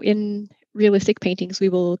 in realistic paintings, we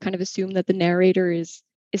will kind of assume that the narrator is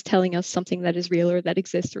telling us something that is real or that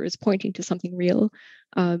exists or is pointing to something real.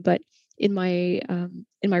 But in my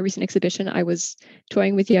recent exhibition, I was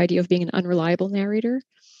toying with the idea of being an unreliable narrator.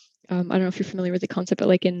 I don't know if you're familiar with the concept, but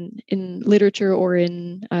like in literature or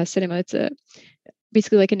in cinema, it's a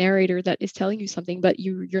basically like a narrator that is telling you something, but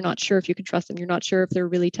you're not sure if you can trust them. You're not sure if they're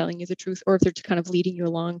really telling you the truth or if they're just kind of leading you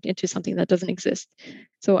along into something that doesn't exist.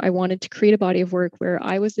 So I wanted to create a body of work where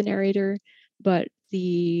I was the narrator, but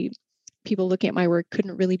the people looking at my work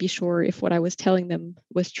couldn't really be sure if what I was telling them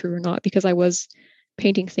was true or not, because I was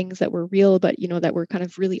painting things that were real, but that were kind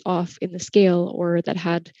of really off in the scale, or that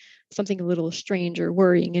had something a little strange or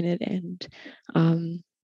worrying in it. And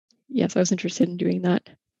yes, I was interested in doing that.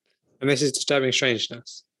 And this is disturbing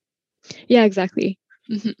strangeness. Yeah, exactly.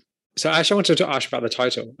 Hmm. So I actually wanted to ask about the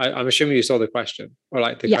title. I'm assuming you saw the question or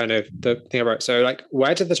like the Yeah. kind of the thing I wrote. So like,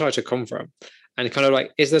 where did the title come from? And kind of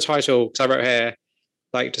like, is the title, because I wrote here,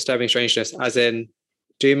 like disturbing strangeness, as in,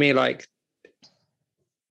 do you mean like,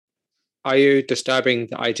 are you disturbing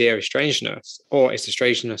the idea of strangeness, or is the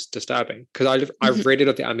strangeness disturbing? Because I Hmm. really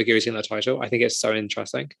love the ambiguity in the title. I think it's so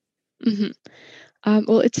interesting. Hmm.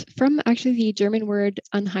 Well, it's from actually the German word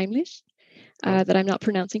unheimlich, Oh, that I'm not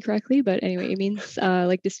pronouncing correctly, but anyway, it means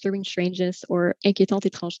like disturbing strangeness or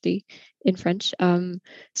inquiétante étrangeté in French.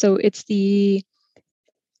 So it's the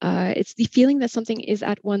feeling that something is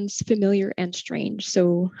at once familiar and strange.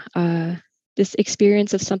 So this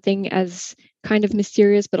experience of something as kind of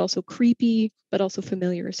mysterious, but also creepy, but also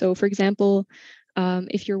familiar. So, for example,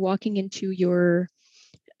 if you're walking into your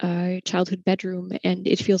childhood bedroom and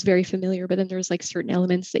it feels very familiar, but then there's like certain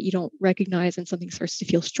elements that you don't recognize and something starts to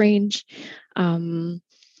feel strange. Um,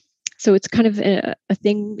 so it's kind of a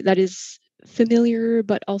thing that is familiar,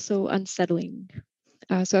 but also unsettling.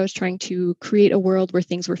 So I was trying to create a world where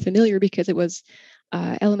things were familiar because it was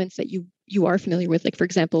elements that you are familiar with, like for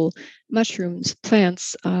example, mushrooms,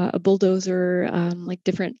 plants, a bulldozer, like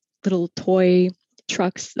different little toy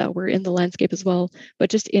trucks that were in the landscape as well, but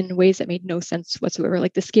just in ways that made no sense whatsoever.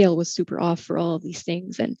 Like the scale was super off for all of these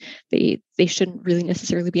things, and they shouldn't really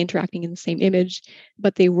necessarily be interacting in the same image,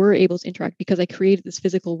 but they were able to interact because I created this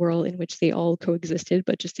physical world in which they all coexisted,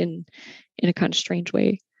 but just in a kind of strange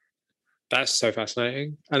way. That's so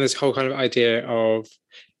fascinating. And this whole kind of idea of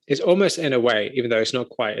it's almost in a way, even though it's not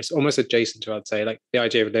quite, it's almost adjacent to, I'd say, like the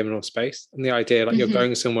idea of liminal space and the idea like you're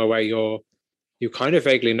going somewhere where you kind of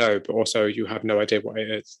vaguely know, but also you have no idea what it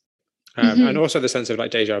is. And also the sense of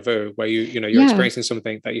like deja vu, where you're Yeah. experiencing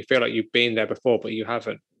something that you feel like you've been there before, but you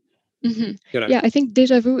haven't. Yeah, I think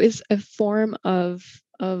deja vu is a form of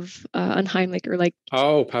unheimlich, or like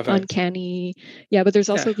perfect, uncanny. Yeah, but there's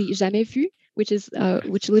also the jamais vu, which is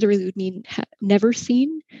which literally would mean never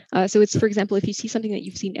seen. So it's, for example, if you see something that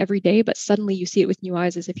you've seen every day, but suddenly you see it with new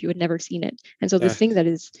eyes as if you had never seen it. And so this thing that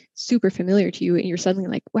is super familiar to you, and you're suddenly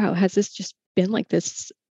like, wow, has this just been like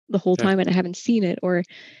this the whole time and I haven't seen it? Or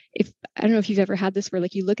if, I don't know if you've ever had this where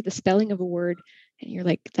like you look at the spelling of a word and you're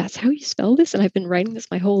like, that's how you spell this? And I've been writing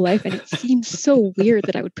this my whole life, and it seems so weird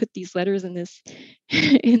that I would put these letters in this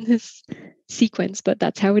in this sequence, but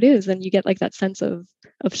that's how it is. And you get like that sense of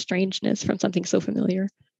strangeness from something so familiar.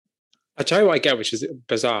 I tell you what I get, which is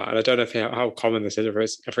bizarre, and I don't know how common this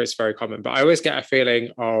is, if it's very common, but I always get a feeling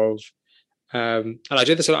of, and I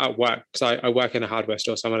do this a lot at work because I work in a hardware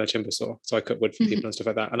store, so I'm on a timber saw, so I cut wood for people and stuff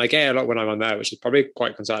like that, and I get it a lot when I'm on there, which is probably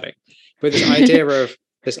quite concerning. But this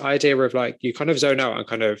idea of like you kind of zone out and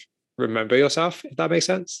kind of remember yourself, if that makes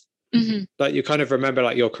sense. Like you kind of remember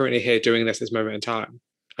like you're currently here doing this moment in time.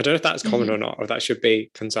 I don't know if that's common or not, or that should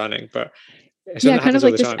be concerning, but yeah, kind of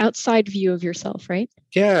like this outside view of yourself, right?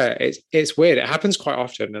 Yeah, it's weird. It happens quite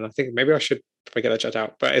often, and I think maybe I should probably get that checked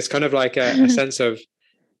out. But it's kind of like a sense of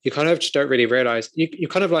you kind of just don't really realize you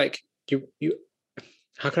kind of like you.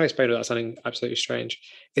 How can I explain it without sounding absolutely strange?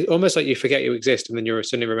 It's almost like you forget you exist, and then you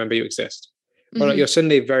suddenly remember you exist, or like you're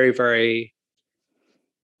suddenly very, very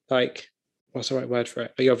like what's the right word for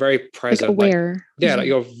it? Like you're very present, like aware. Like, like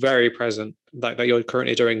you're very present, like that you're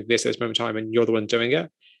currently doing this at this moment in time, and you're the one doing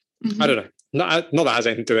it. I don't know. Not that has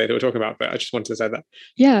anything to do with what we're talking about, but I just wanted to say that.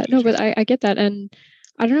 Yeah, no, but I get that. And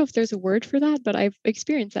I don't know if there's a word for that, but I've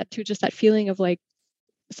experienced that too. Just that feeling of like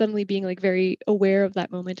suddenly being like very aware of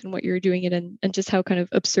that moment and what you're doing it, and just how kind of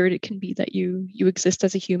absurd it can be that you exist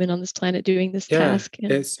as a human on this planet doing this task.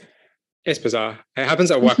 And it's bizarre. It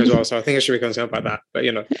happens at work as well, so I think I should be concerned about that. But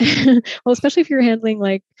well, especially if you're handling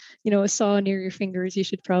like a saw near your fingers, you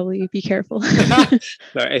should probably be careful. No,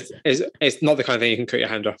 it's not the kind of thing you can cut your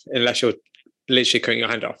hand off unless you're literally cutting your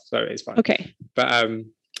hand off. So it's fine. Okay. But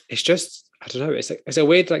it's just, I don't know. It's a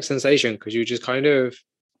weird like sensation because you just kind of,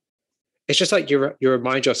 it's just like you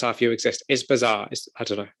remind yourself you exist. It's bizarre. I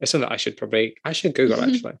don't know. It's something that I should Google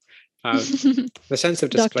actually. The sense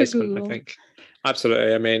of displacement, I think.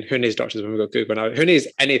 Absolutely. I mean, who needs doctors when we've got Google now? Who needs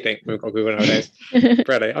anything when we've got Google nowadays?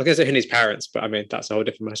 Really. I was going to say who needs parents, but I mean, that's a whole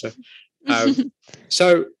different matter.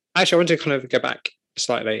 So actually, I want to kind of go back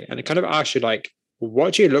slightly and kind of ask you, like,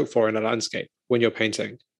 what do you look for in a landscape when you're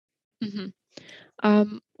painting?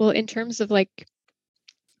 Well, in terms of like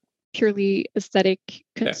purely aesthetic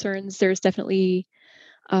concerns, there's definitely,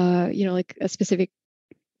 like a specific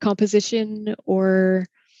composition or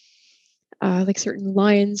like certain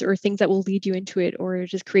lines or things that will lead you into it, or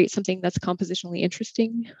just create something that's compositionally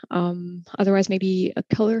interesting. Otherwise, maybe a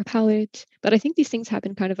color palette. But I think these things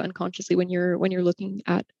happen kind of unconsciously when you're looking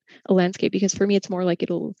at a landscape, because for me, it's more like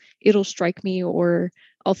it'll strike me, or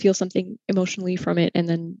I'll feel something emotionally from it and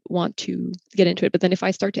then want to get into it. But then if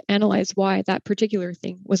I start to analyze why that particular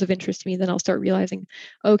thing was of interest to me, then I'll start realizing,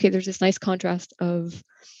 okay, there's this nice contrast of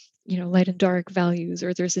light and dark values,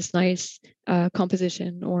 or there's this nice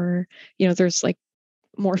composition, or there's like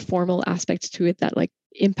more formal aspects to it that like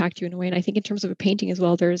impact you in a way. And I think in terms of a painting as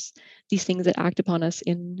well, there's these things that act upon us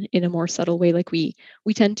in a more subtle way. Like we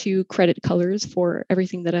tend to credit colors for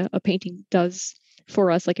everything that a painting does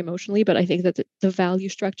for us, like emotionally, but I think that the value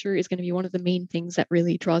structure is going to be one of the main things that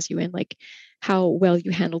really draws you in, like how well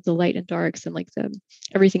you handle the light and darks and like the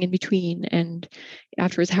everything in between, and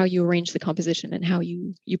afterwards how you arrange the composition and how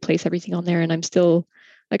you place everything on there. And I'm still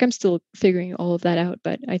figuring all of that out,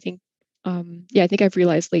 but I think I think I've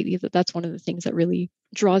realized lately that that's one of the things that really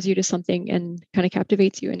draws you to something and kind of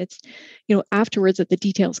captivates you. And it's, afterwards that the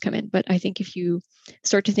details come in. But I think if you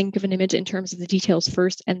start to think of an image in terms of the details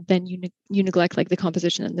first, and then you neglect like the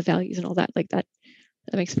composition and the values and all that, like that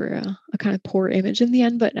makes for a kind of poor image in the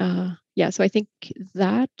end. But so I think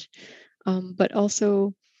that But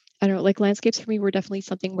also, I don't know, like landscapes for me were definitely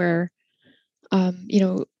something where,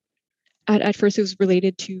 at first it was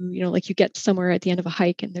related to, like you get somewhere at the end of a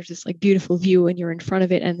hike and there's this like beautiful view and you're in front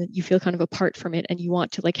of it and then you feel kind of apart from it and you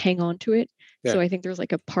want to like hang on to it. Yeah. So I think there's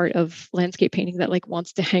like a part of landscape painting that like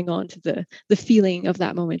wants to hang on to the feeling of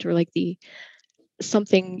that moment, or like the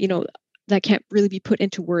something, that can't really be put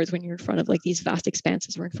into words when you're in front of like these vast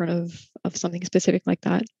expanses or in front of something specific like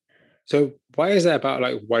that. So why is that about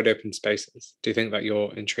like wide open spaces? Do you think that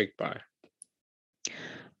you're intrigued by?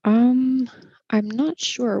 I'm not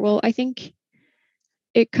sure. Well, I think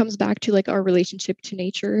it comes back to like our relationship to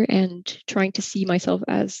nature and trying to see myself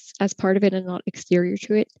as part of it and not exterior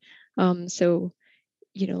to it. So,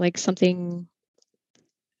 like something,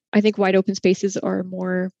 I think wide open spaces are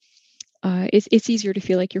more, it's easier to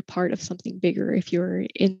feel like you're part of something bigger if you're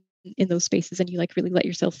in those spaces and you like really let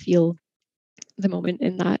yourself feel the moment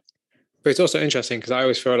in that. But it's also interesting because I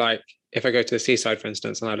always feel like if I go to the seaside, for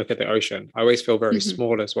instance, and I look at the ocean, I always feel very Mm-hmm.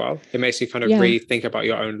 small as well. It makes you kind of Yeah. rethink about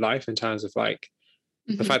your own life in terms of like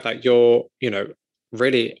the Mm-hmm. fact that you're,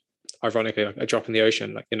 really ironically like a drop in the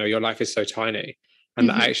ocean. Like, your life is so tiny. And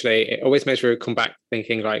that Mm-hmm. actually it always makes me come back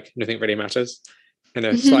thinking like nothing really matters in a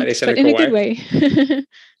Mm-hmm. slightly But in cynical a good way. way.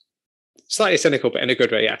 Slightly cynical, but in a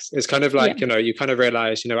good way, yes. It's kind of Yeah. like, you kind of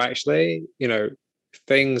realize, actually,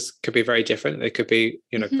 things could be very different. They could be,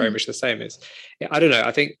 very Mm-hmm. much the same. I don't know.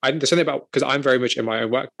 I think there's something about, because I'm very much in my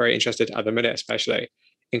own work, very interested at the minute, especially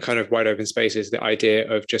in kind of wide open spaces, the idea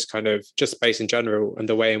of just kind of just space in general and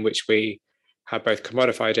the way in which we have both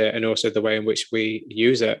commodified it and also the way in which we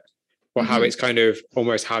use it, or how Mm-hmm. it's kind of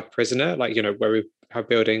almost held prisoner, like, where we have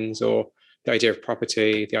buildings, or the idea of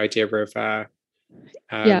property, the idea of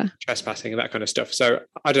Yeah. trespassing and that kind of stuff. So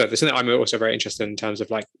I don't know. There's something I'm also very interested in terms of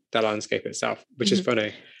like the landscape itself, which is Mm-hmm.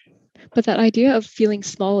 funny. But that idea of feeling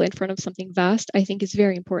small in front of something vast, I think is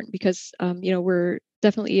very important because, we're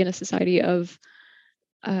definitely in a society of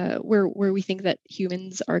where we think that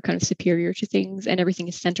humans are kind of superior to things and everything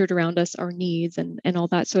is centered around us, our needs and all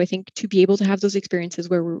that. So I think to be able to have those experiences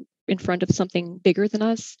where we're in front of something bigger than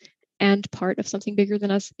us and part of something bigger than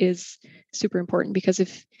us is super important, because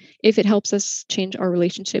if it helps us change our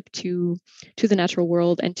relationship to the natural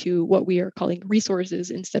world and to what we are calling resources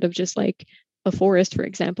instead of just like a forest, for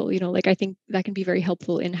example, like I think that can be very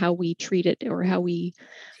helpful in how we treat it or Yeah.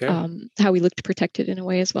 how we look to protect it in a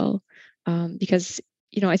way as well. Because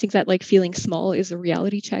I think that like feeling small is a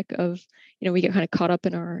reality check of, we get kind of caught up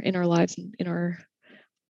in our lives and in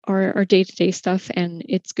our day-to-day stuff, and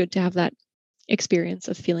it's good to have that experience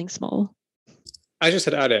of feeling small. I just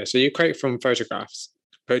said earlier, so you create from photographs,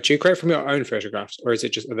 but do you create from your own photographs or is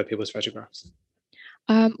it just other people's photographs?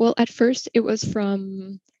 Well, at first it was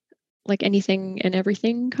from like anything and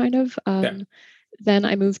everything kind of. Yeah. Then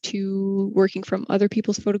I moved to working from other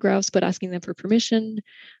people's photographs, but asking them for permission.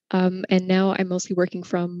 And now I'm mostly working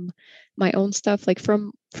from my own stuff, like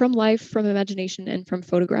from life, from imagination, and from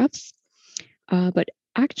photographs. But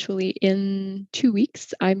actually, in 2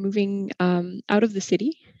 weeks, I'm moving out of the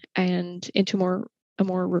city and into a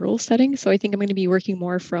more rural setting. So I think I'm going to be working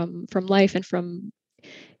more from life and from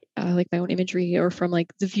like my own imagery or from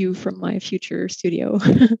like the view from my future studio.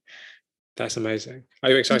 That's amazing. Are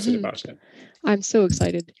you excited Hmm. about it? I'm so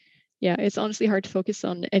excited. Yeah, it's honestly hard to focus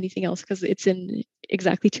on anything else because it's in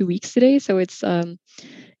exactly 2 weeks today. So it's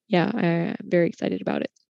yeah, I'm very excited about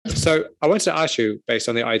it. So I wanted to ask you based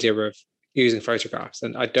on the idea of using photographs,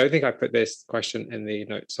 and I don't think I put this question in the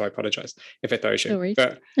notes, so I apologize if it throws you. No worries.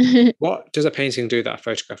 But what does a painting do that a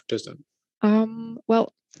photograph doesn't?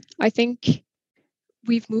 Well, I think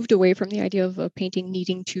we've moved away from the idea of a painting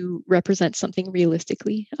needing to represent something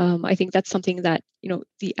realistically. I think that's something that,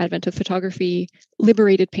 the advent of photography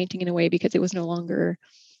liberated painting in a way because it no longer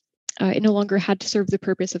had to serve the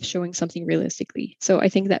purpose of showing something realistically. So I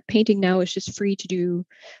think that painting now is just free to do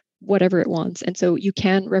whatever it wants. And so you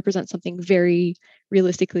can represent something very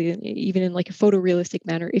realistically, even in like a photorealistic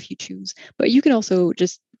manner if you choose. But you can also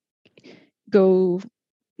just go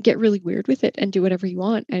get really weird with it and do whatever you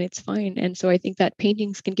want and it's fine. And so I think that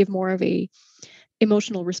paintings can give more of a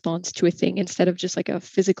emotional response to a thing instead of just like a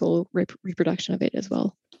physical reproduction of it as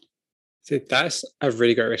well. See, that's a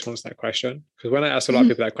really great response to that question. Because when I ask a lot of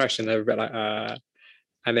people that question, they're a bit like,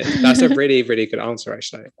 and that's a really, really good answer,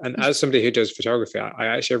 actually. And as somebody who does photography, I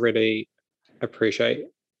actually really appreciate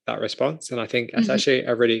that response. And I think it's actually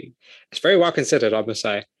it's very well considered, I must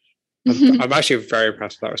say. I'm actually very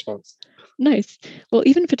impressed with that response. Nice. Well,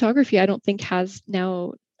 even photography, I don't think has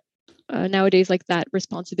nowadays like that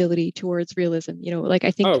responsibility towards realism. Like I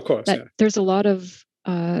Oh, think of course, that yeah. there's a lot of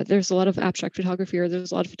abstract photography, or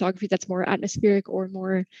there's a lot of photography that's more atmospheric or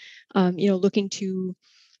more, looking to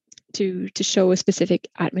to show a specific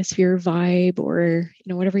atmosphere, vibe, or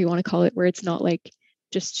whatever you want to call it, where it's not like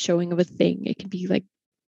just showing of a thing. It can be like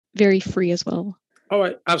very free as well.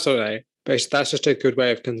 Oh, absolutely. But that's just a good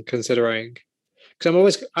way of considering.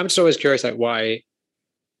 Because I'm just always curious, like why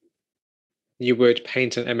you would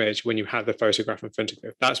paint an image when you have the photograph in front of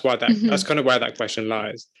you. That's that's kind of where that question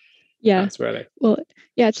lies. Yeah. That's really. Well,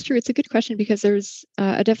 yeah, it's true. It's a good question because there's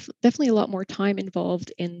definitely a lot more time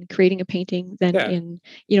involved in creating a painting than in,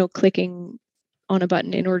 clicking on a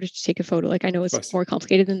button in order to take a photo. Like I know it's more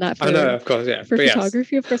complicated than that for, I know, of course, yeah. For but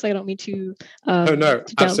photography. Yes. Of course, I don't mean to no,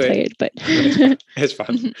 to downplay it, but it's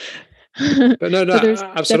fun. But no, so there's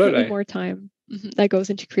absolutely definitely more time that goes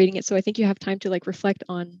into creating it. So I think you have time to like reflect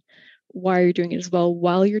on why you're doing it as well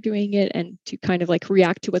while you're doing it, and to kind of like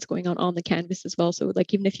react to what's going on the canvas as well. So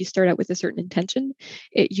like even if you start out with a certain intention,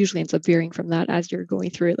 it usually ends up varying from that as you're going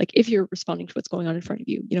through it. Like if you're responding to what's going on in front of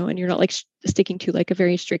you, and you're not like sticking to like a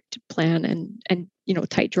very strict plan and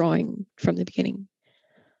tight drawing from the beginning.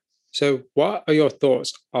 So what are your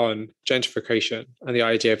thoughts on gentrification and the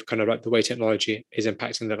idea of kind of like the way technology is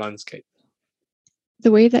impacting the landscape?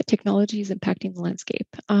 The way that technology is impacting the landscape.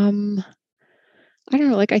 I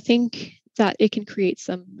don't know, like I think that it can create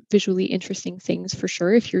some visually interesting things for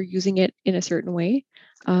sure if you're using it in a certain way.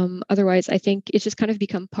 Otherwise, I think it's just kind of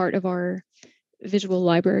become part of our visual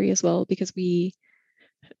library as well, because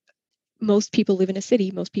most people live in a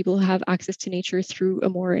city. Most people have access to nature through a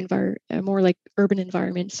more like urban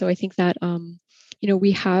environment. So I think that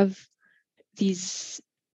we have this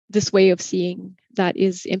way of seeing that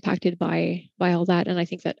is impacted by all that, and I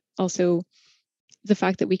think that also the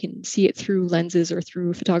fact that we can see it through lenses or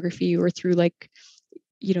through photography or through like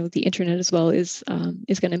the internet as well is going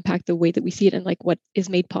to impact the way that we see it and like what is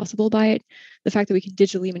made possible by it. The fact that we can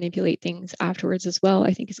digitally manipulate things afterwards as well,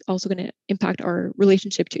 I think is also going to impact our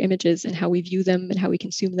relationship to images and how we view them and how we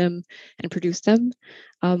consume them and produce them.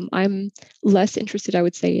 I'm less interested, I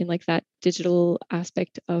would say, in like that digital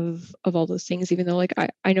aspect of all those things, even though like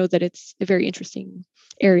I know that it's a very interesting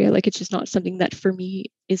area. Like it's just not something that for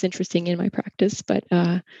me is interesting in my practice, but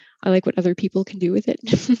I like what other people can do with it.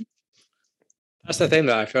 That's the thing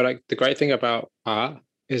that I feel like the great thing about art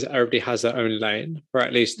is everybody has their own lane, or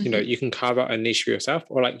at least, you can carve out a niche for yourself,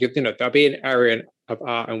 or like, there'll be an area of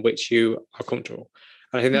art in which you are comfortable.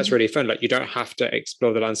 And I think that's really fun. Like you don't have to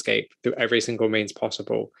explore the landscape through every single means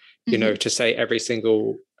possible, to say every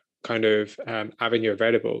single kind of avenue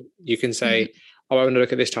available. You can say, oh, I want to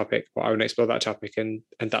look at this topic, or I want to explore that topic, and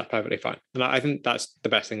that's perfectly fine. And I think that's the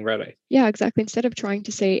best thing, really. Yeah, exactly. Instead of trying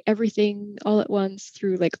to say everything all at once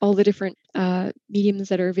through like all the different mediums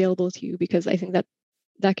that are available to you, because I think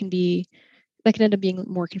that can end up being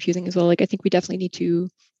more confusing as well. Like I think we definitely need to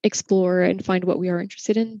explore and find what we are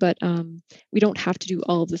interested in, but we don't have to do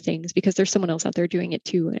all of the things because there's someone else out there doing it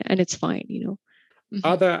too, and it's fine,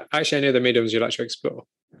 Are there actually any other mediums you'd like to explore?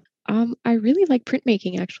 I really like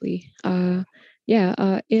printmaking, actually.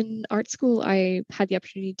 In art school, I had the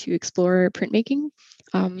opportunity to explore printmaking.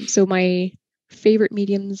 So my favorite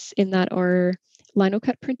mediums in that are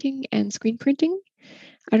linocut printing and screen printing.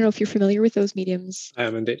 I don't know if you're familiar with those mediums. I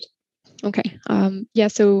am indeed. Okay.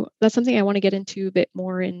 So that's something I want to get into a bit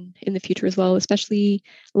more in the future as well, especially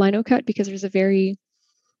linocut, because there's I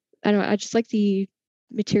just like the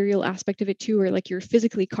material aspect of it too, where like you're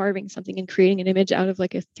physically carving something and creating an image out of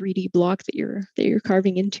like a 3D block that you're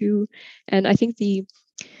carving into. And I think the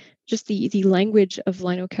language of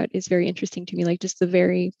linocut is very interesting to me, like just the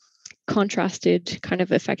very contrasted kind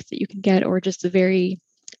of effects that you can get, or just the very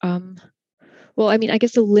I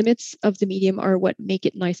guess the limits of the medium are what make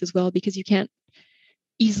it nice as well, because you can't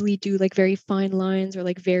easily do like very fine lines or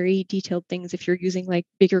like very detailed things if you're using like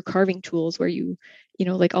bigger carving tools, where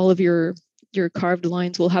like all of your carved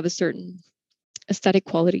lines will have a certain aesthetic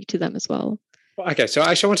quality to them as well. Okay, so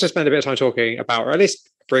I actually want to spend a bit of time talking about, or at least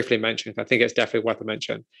briefly mention, I think it's definitely worth a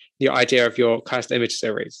mention, your idea of your custom image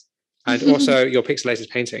series and also your pixelated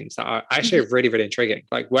paintings that are actually really, really intriguing.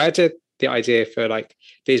 Like, where did the idea for like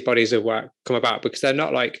these bodies of work come about? Because they're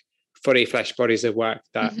not like fully fleshed bodies of work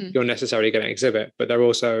that you're necessarily going to exhibit, but they're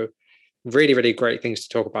also really, really great things to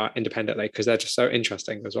talk about independently because they're just so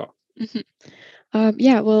interesting as well.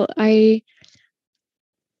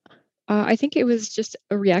 I think it was just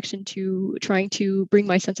a reaction to trying to bring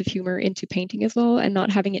my sense of humor into painting as well, and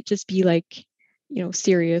not having it just be like,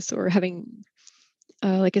 serious or having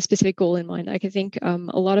like a specific goal in mind. I can think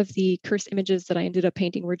a lot of the cursed images that I ended up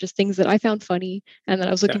painting were just things that I found funny and that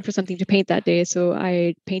I was looking for something to paint that day. So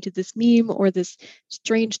I painted this meme or this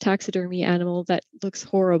strange taxidermy animal that looks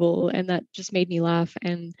horrible, and that just made me laugh.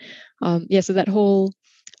 And so that whole,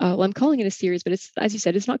 I'm calling it a series, but it's, as you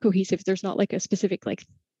said, it's not cohesive. There's not like a specific like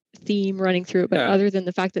theme running through it, but Yeah. other than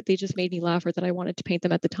the fact that they just made me laugh or that I wanted to paint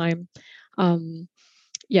them at the time.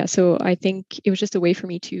 Yeah, so I think it was just a way for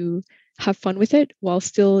me to have fun with it while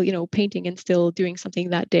still, painting and still doing something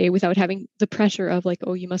that day without having the pressure of like,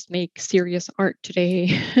 oh, you must make serious art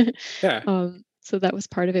today. Yeah. So that was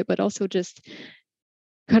part of it, but also just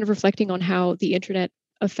kind of reflecting on how the internet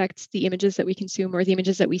affects the images that we consume or the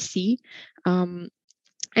images that we see, and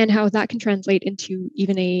how that can translate into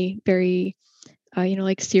even a very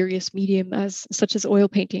like serious medium as such as oil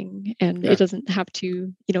painting, and it Yeah. doesn't have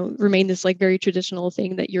to remain this like very traditional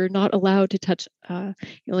thing that you're not allowed to touch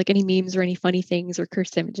like any memes or any funny things or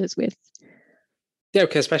cursed images with. Yeah,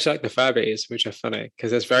 because especially like the Furbies, which are funny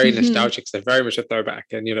because it's very Mm-hmm. nostalgic. They're very much a throwback,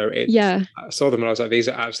 and it's. Yeah. I saw them and I was like, these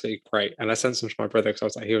are absolutely great, and I sent some to my brother because I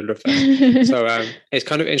was like, he would love this. So it's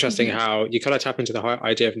kind of interesting Mm-hmm. how you kind of tap into the whole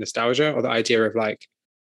idea of nostalgia or the idea of like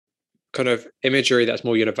kind of imagery that's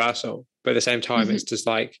more universal, but at the same time, Mm-hmm. it's just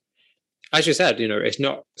like as you said, it's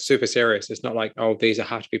not super serious. It's not like, oh, these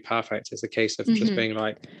have to be perfect. It's a case of just Mm-hmm. being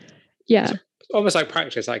like, it's Yeah. almost like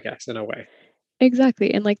practice, I guess, in a way.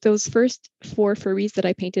 Exactly. And like those first four Furbies that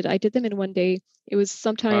I painted, I did them in one day. It was Wow.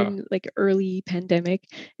 sometime like early pandemic.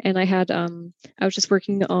 And I was just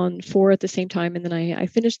working on four at the same time. And then I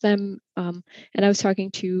finished them. And I was talking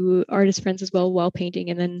to artist friends as well while painting.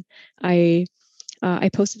 And then I I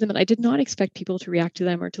posted them, and I did not expect people to react to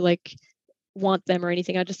them or to like want them or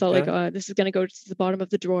anything. I just thought like, Yeah. this is going to go to the bottom of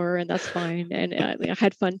the drawer and that's fine. And I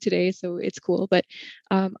had fun today, so it's cool. But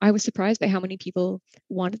I was surprised by how many people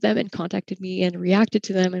wanted them and contacted me and reacted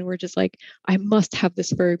to them and were just like, I must have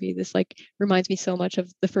this Furby. This like reminds me so much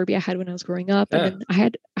of the Furby I had when I was growing up. And Yeah. then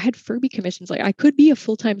I had Furby commissions. Like I could be a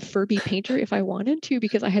full-time Furby painter if I wanted to,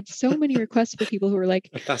 because I had so many requests for people who were like,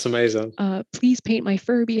 That's amazing. please paint my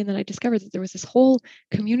Furby. And then I discovered that there was this whole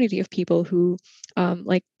community of people who,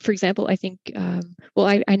 like, for example, I think, well,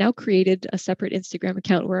 I now created a separate Instagram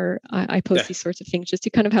account where I post Yeah. these sorts of things just to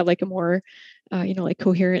kind of have like a more, like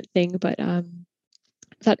coherent thing. But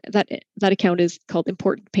that account is called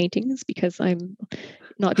Important Paintings because I'm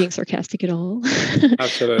not being sarcastic at all.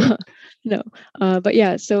 Absolutely. No, but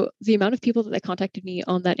yeah, so the amount of people that contacted me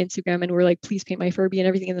on that Instagram and were like, please paint my Furby and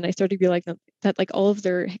everything. And then I started realizing that like all of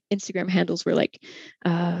their Instagram handles were like,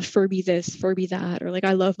 Furby this, Furby that, or like,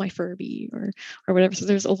 I love my Furby, or whatever. So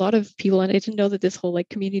there's a lot of people, and I didn't know that this whole like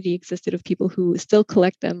community existed of people who still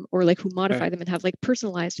collect them or like who Yeah. modify them and have like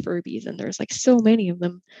personalized Furbies. And there's like so many of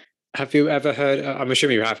them. Have you ever heard? I'm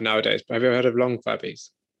assuming you have nowadays, but have you ever heard of long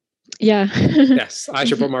Furbies? Yeah. Yes, I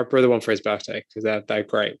actually brought my brother one for his birthday because they're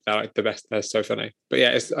great. They're like the best. They're so funny. But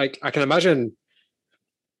yeah, it's like I can imagine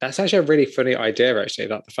that's actually a really funny idea. Actually,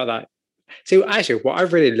 that the fact that see, actually, what I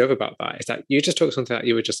really love about that is that you just took something that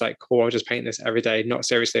you were just like, cool, I'll just paint this every day, not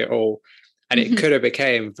seriously at all, and it could have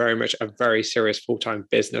became very much a very serious full time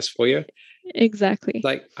business for you. Exactly.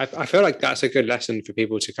 Like I feel like that's a good lesson for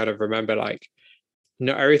people to kind of remember. Like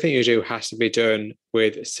not everything you do has to be done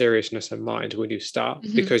with seriousness in mind when you start,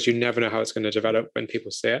 Mm-hmm. because you never know how it's going to develop when people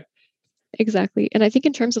see it. Exactly. And I think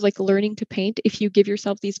in terms of like learning to paint, if you give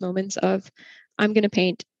yourself these moments of, I'm going to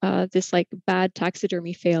paint this like bad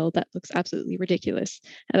taxidermy fail that looks absolutely ridiculous.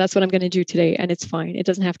 And that's what I'm going to do today. And it's fine. It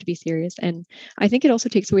doesn't have to be serious. And I think it also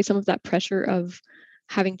takes away some of that pressure of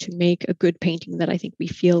having to make a good painting that I think we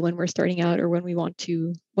feel when we're starting out, or when we want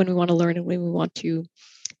to learn and when we want to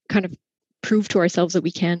kind of prove to ourselves that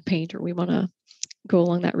we can paint, or we want to go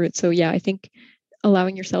along that route. So yeah, I think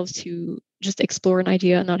allowing yourselves to just explore an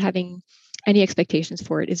idea and not having any expectations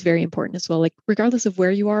for it is very important as well, like regardless of where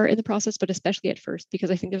you are in the process, but especially at first, because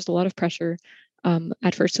I think there's a lot of pressure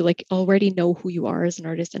at first to like already know who you are as an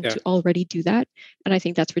artist and Yeah, to already do that. And I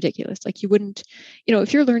think that's ridiculous. Like you wouldn't,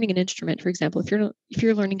 if you're learning an instrument, for example, if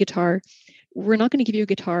you're learning guitar, we're not going to give you a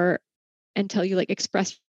guitar and tell you like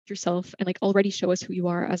express yourself and like already show us who you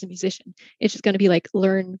are as a musician. It's just going to be like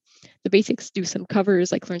learn the basics, do some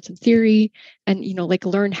covers, like learn some theory, and like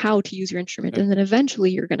learn how to use your instrument. yeah, And then eventually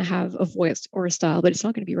you're going to have a voice or a style, but it's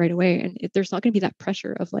not going to be right away. And there's not going to be that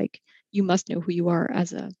pressure of like you must know who you are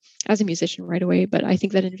as a musician right away. But I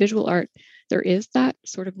think that in visual art there is that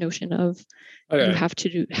sort of notion of you okay. have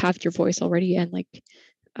to have your voice already, and like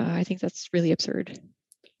I think that's really absurd.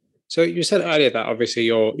 So you said earlier that obviously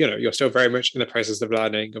you're still very much in the process of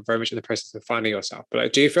learning, or very much in the process of finding yourself. But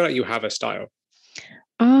like, do you feel like you have a style?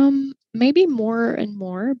 Maybe more and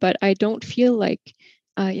more, but I don't feel like,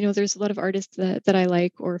 there's a lot of artists that I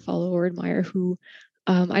like or follow or admire who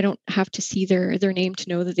I don't have to see their name to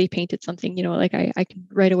know that they painted something, like I can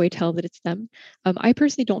right away tell that it's them. I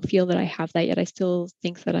personally don't feel that I have that yet. I still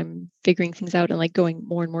think that I'm figuring things out and like going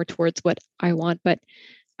more and more towards what I want. But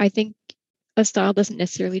I think a style doesn't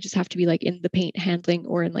necessarily just have to be like in the paint handling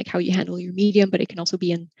or in like how you handle your medium, but it can also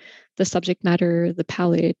be in the subject matter, the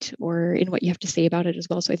palette, or in what you have to say about it as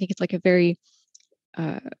well. So I think it's like a very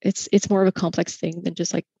it's more of a complex thing than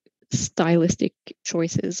just like stylistic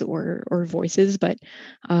choices or voices. But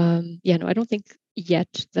yeah, no, I don't think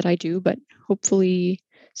yet that I do, but hopefully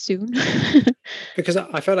soon. Because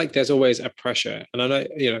I feel like there's always a pressure, and I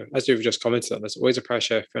know, as you've just commented on, there's always a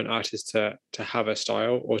pressure for an artist to have a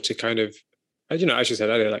style or to kind of, as you said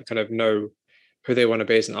earlier, like kind of know who they want to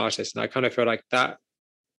be as an artist. And I kind of feel like that,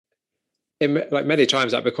 like many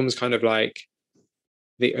times, that becomes kind of like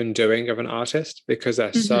the undoing of an artist because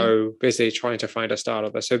they're Mm-hmm. so busy trying to find a style, or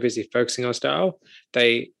they're so busy focusing on style,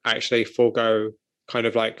 they actually forego kind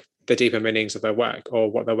of like the deeper meanings of their work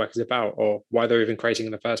or what their work is about or why they're even creating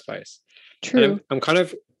in the first place. And I'm, True. I'm kind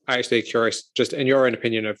of actually curious, just in your own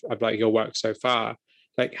opinion of like your work so far,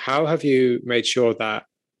 like how have you made sure that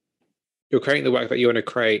you're creating the work that you want to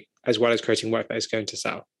create as well as creating work that is going to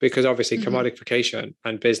sell? Because obviously Mm-hmm. commodification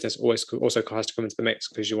and business always also has to come into the mix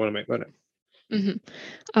because you want to make money.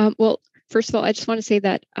 Mm-hmm. Well, first of all, I just want to say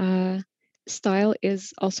that style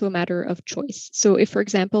is also a matter of choice. So if, for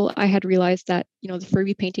example, I had realized that, the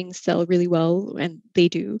Furby paintings sell really well, and they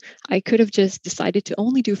do, I could have just decided to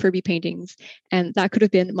only do Furby paintings, and that could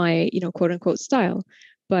have been my, quote unquote style.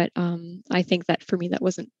 But I think that for me, that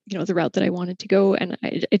wasn't, the route that I wanted to go. And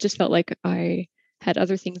it just felt like I had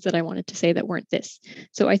other things that I wanted to say that weren't this.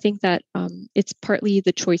 So I think that it's partly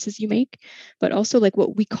the choices you make, but also like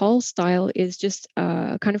what we call style is just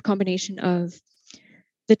a kind of combination of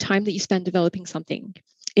the time that you spend developing something.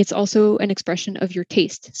 It's also an expression of your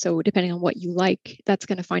taste. So depending on what you like, that's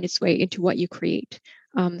going to find its way into what you create.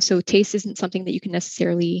 So taste isn't something that you can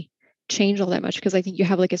necessarily change all that much, because I think you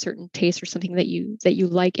have like a certain taste or something that you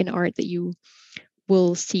like in art that you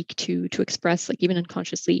will seek to express, like even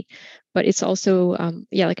unconsciously. But it's also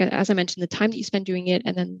yeah, like as I mentioned, the time that you spend doing it,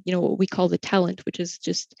 and then what we call the talent, which is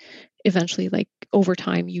just eventually like over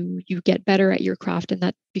time you get better at your craft, and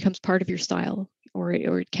that becomes part of your style, or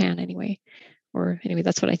it can anyway. Or anyway,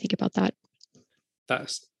 that's what I think about that.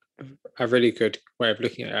 That's a really good way of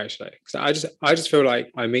looking at it, actually. Because I just feel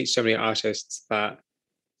like I meet so many artists that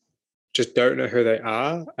just don't know who they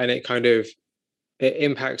are, and it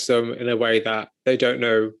impacts them in a way that they don't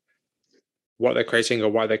know what they're creating or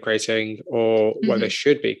why they're creating or what they Mm-hmm.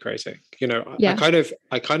 should be creating. I Yeah.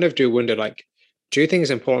 kind of do wonder, like, do you think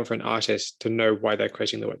it's important for an artist to know why they're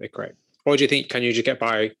creating the work they create, or do you think can you just get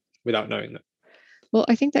by without knowing that? Well,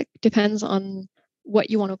 I think that depends on what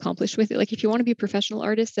you want to accomplish with it. Like if you want to be a professional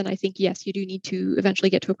artist, then I think yes, you do need to eventually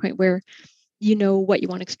get to a point where you know what you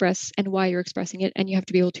want to express and why you're expressing it, and you have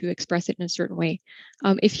to be able to express it in a certain way.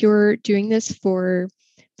 If you're doing this for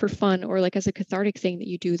fun, or like as a cathartic thing that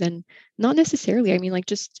you do, then not necessarily. I mean, like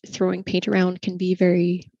just throwing paint around can be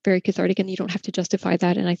very, very cathartic, and you don't have to justify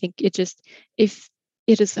that. And I think it just, if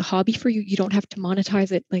it is a hobby for you, you don't have to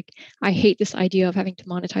monetize it. Like I hate this idea of having to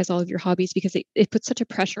monetize all of your hobbies, because it puts such a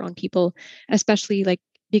pressure on people, especially like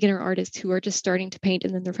beginner artists who are just starting to paint,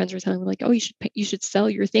 and then their friends are telling them like, oh, you should sell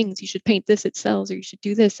your things, you should paint this, it sells, or you should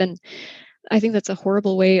do this. And I think that's a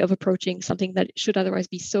horrible way of approaching something that should otherwise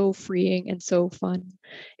be so freeing and so fun.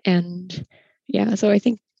 And yeah, so I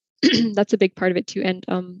think that's a big part of it too. And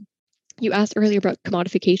you asked earlier about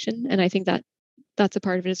commodification, and I think that that's a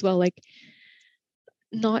part of it as well. Like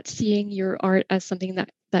not seeing your art as something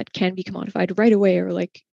that can be commodified right away, or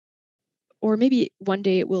like, or maybe one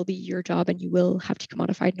day it will be your job and you will have to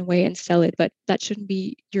commodify it in a way and sell it, but that shouldn't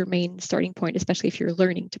be your main starting point, especially if you're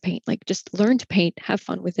learning to paint. Like just learn to paint, have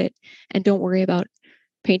fun with it, and don't worry about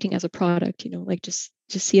painting as a product. Like just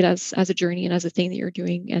see it as a journey and as a thing that you're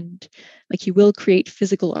doing. And like you will create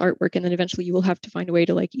physical artwork, and then eventually you will have to find a way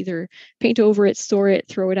to like either paint over it, store it,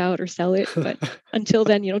 throw it out, or sell it. But until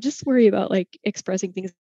then, just worry about like expressing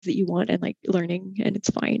things that you want and like learning, and it's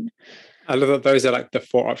fine. I love that those are like the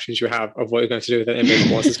four options you have of what you're going to do with an image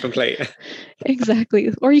once it's complete.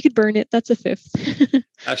 Exactly. Or you could burn it. That's a fifth.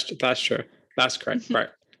 That's true. That's great. Right.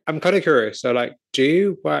 I'm kind of curious. So, like, do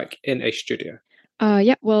you work in a studio?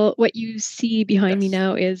 Yeah. Well, what you see behind me Yes.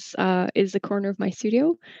 now is the corner of my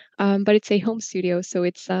studio, but it's a home studio, so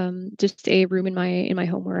it's just a room in my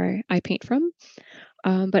home where I paint from.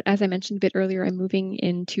 But as I mentioned a bit earlier, I'm moving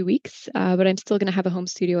in 2 weeks, but I'm still going to have a home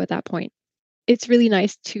studio at that point. It's really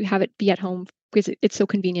nice to have it be at home, because it's so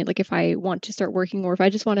convenient. Like if I want to start working, or if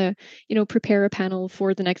I just want to, prepare a panel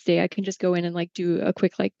for the next day, I can just go in and like do a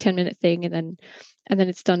quick like 10-minute thing, and then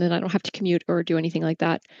it's done, and I don't have to commute or do anything like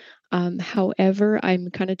that. However,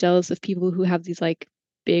 I'm kind of jealous of people who have these like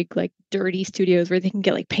big like dirty studios where they can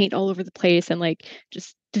get like paint all over the place and like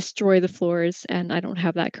just destroy the floors. And I don't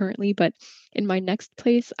have that currently, but in my next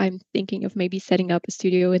place, I'm thinking of maybe setting up a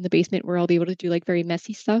studio in the basement where I'll be able to do like very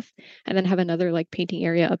messy stuff and then have another like painting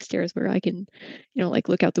area upstairs where I can, like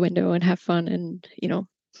look out the window and have fun and,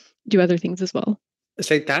 do other things as well.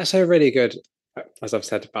 So that's a really good, as I've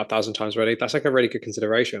said about 1,000 times already, that's like a really good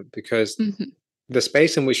consideration because Hmm. the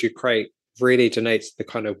space in which you create really donates the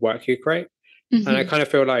kind of work you create. And I Hmm. kind of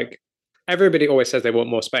feel like everybody always says they want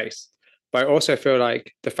more space, but I also feel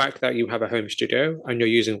like the fact that you have a home studio and you're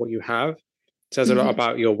using what you have says a lot Hmm.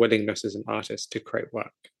 about your willingness as an artist to create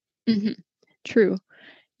work. Hmm. True.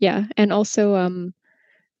 Yeah. And also,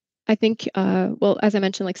 I think, well, as I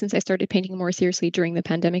mentioned, like since I started painting more seriously during the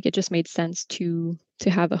pandemic, it just made sense to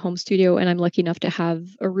have a home studio, and I'm lucky enough to have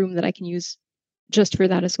a room that I can use just for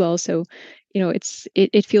that as well. So,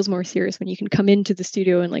 it feels more serious when you can come into the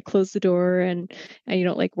studio and like close the door and you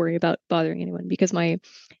don't like worry about bothering anyone because my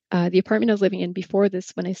the apartment I was living in before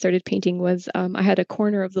this when I started painting was I had a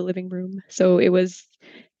corner of the living room, so it was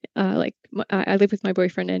like I live with my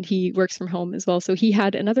boyfriend and he works from home as well. So he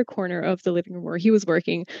had another corner of the living room where he was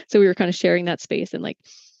working. So we were kind of sharing that space and like,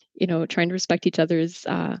 trying to respect each other's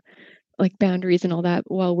like boundaries and all that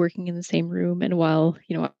while working in the same room and while,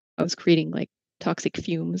 I was creating like toxic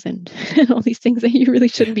fumes and, and all these things that you really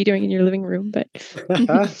shouldn't be doing in your living room. But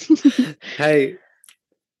Hey,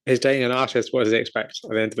 he's dating an artist. What does he expect at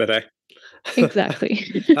the end of the day?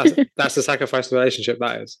 exactly. That's the sacrifice relationship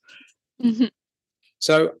that is. Hmm.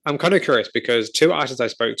 So I'm kind of curious because two artists I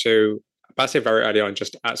spoke to, basically very early on,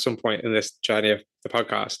 just at some point in this journey of the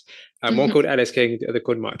podcast, one Hmm. called Ellis King, the other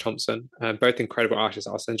called Mark Thompson, both incredible artists.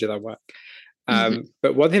 I'll send you their work. Hmm.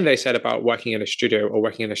 But one thing they said about working in a studio or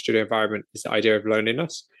working in a studio environment is the idea of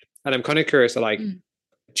loneliness. And I'm kind of curious, like,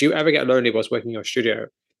 do you ever get lonely whilst working in your studio?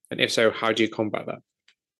 And if so, how do you combat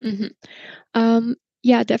that? Hmm.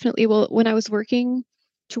 Yeah, definitely. Well, when I was working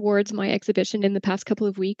towards my exhibition in the past couple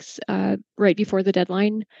of weeks, right before the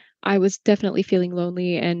deadline, I was definitely feeling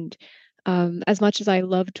lonely. And as much as I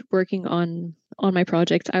loved working on my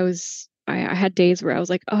projects, I had days where I was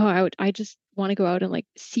like, oh, I just want to go out and like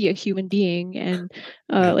see a human being, and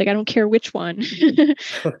Yeah. like I don't care which one.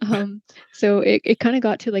 um, so it kind of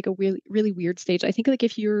got to like a really really weird stage. I think like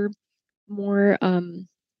more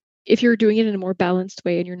if you're doing it in a more balanced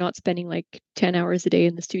way and you're not spending like 10 hours a day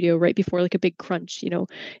in the studio right before like a big crunch,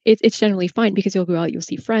 it's generally fine because you'll go out, you'll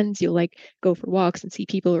see friends, you'll like go for walks and see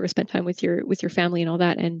people or spend time with your family and all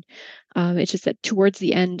that. And it's just that towards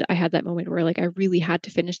the end, I had that moment where like I really had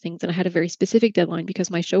to finish things and I had a very specific deadline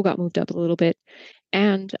because my show got moved up a little bit.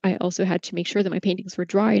 And I also had to make sure that my paintings were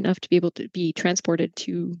dry enough to be able to be transported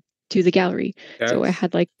to the gallery. So I Yes.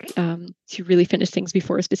 had like to really finish things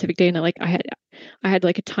before a specific day, and I had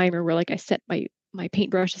like a timer where like I set my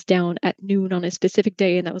paintbrushes down at noon on a specific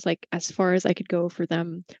day, and that was like as far as I could go for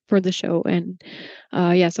them for the show. And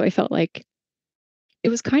yeah, so I felt like it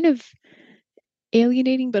was kind of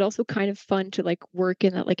alienating, but also kind of fun to like work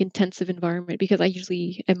in that like intensive environment because I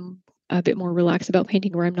usually am a bit more relaxed about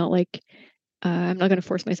painting where I'm not going to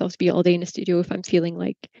force myself to be all day in a studio if I'm feeling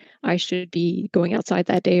like I should be going outside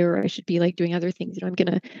that day or I should be like doing other things. I'm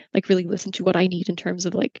going to like really listen to what I need in terms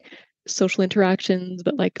of like social interactions,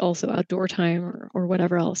 but like also outdoor time or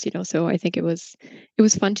whatever else. So I think it was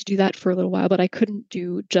fun to do that for a little while, but I couldn't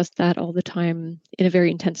do just that all the time in a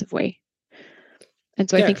very intensive way. And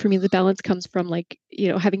so I think Yeah. for me, the balance comes from like,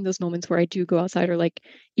 having those moments where I do go outside or like,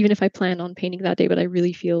 even if I plan on painting that day, but I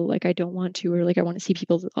really feel like I don't want to, or like I want to see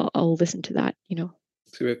people, I'll listen to that.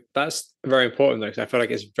 So that's very important though, because I feel like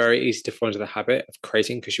it's very easy to fall into the habit of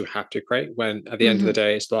creating because you have to create. When at the end of the Hmm.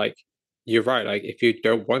 day, it's like you're right. Like if you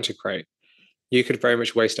don't want to create, you could very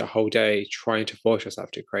much waste a whole day trying to force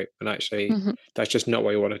yourself to create. And actually, Hmm. that's just not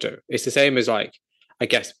what you want to do. It's the same as like, I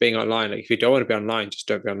guess being online. Like if you don't want to be online, just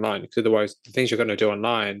don't be online. Because otherwise, the things you're going to do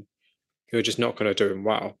online, you're just not going to do them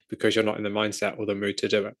well because you're not in the mindset or the mood to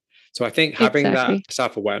do it. So I think having that Exactly.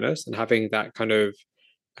 self awareness and having that kind of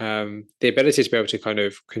the ability to be able to kind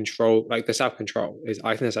of control, like the self control, is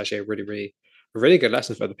I think that's actually a really good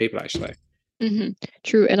lesson for other people. Actually, Hmm.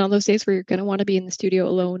 True. And on those days where you're going to want to be in the studio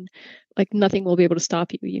alone, like nothing will be able to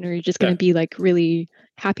stop you. You're just going yeah, to be like really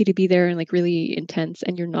happy to be there and like really intense,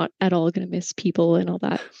 and you're not at all going to miss people and all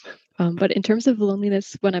that. But in terms of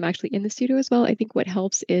loneliness, when I'm actually in the studio as well, I think what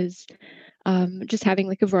helps is just having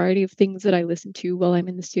like a variety of things that I listen to while I'm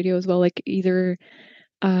in the studio as well, like either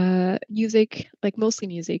music, like mostly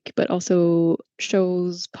music, but also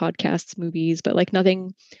shows, podcasts, movies, but like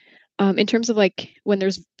nothing in terms of like when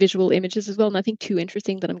there's visual images as well, nothing too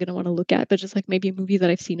interesting that I'm going to want to look at, but just like maybe a movie that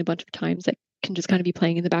I've seen a bunch of times that can just kind of be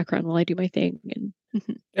playing in the background while I do my thing. And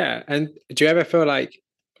Yeah. And do you ever feel like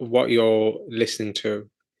what you're listening to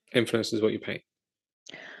influences what you paint?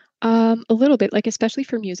 A little bit, like especially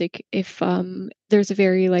for music, if there's a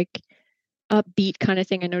very like upbeat kind of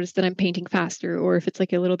thing, I notice that I'm painting faster, or if it's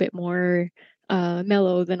like a little bit more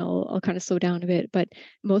mellow, then I'll kind of slow down a bit. But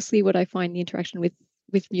mostly what I find the interaction with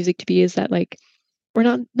music to be is that like, or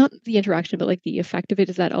not the interaction, but like the effect of it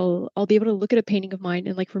is that I'll be able to look at a painting of mine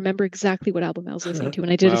and like remember exactly what album I was listening to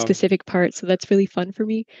when I did a Wow. specific part. So that's really fun for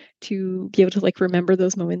me to be able to like remember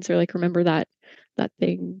those moments, or like remember that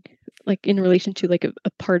thing like in relation to like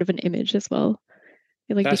a part of an image as well.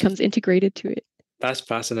 It like That's becomes integrated to it. That's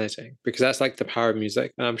fascinating because that's like the power of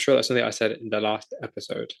music. And I'm sure that's something I said in the last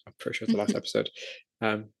episode. I'm pretty sure it's the last episode.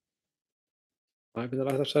 Um, might be the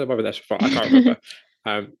last episode, might be that's before. I can't remember.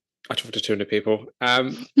 I talked to 200 people.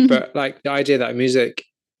 But like the idea that music,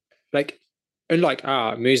 like unlike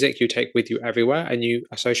art, music you take with you everywhere and you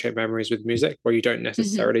associate memories with music where you don't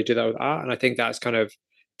necessarily do that with art. And I think that's kind of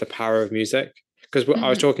the power of music. Because I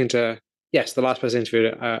was talking to, yes, the last person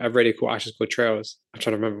interviewed a really cool artist called Trails. I'm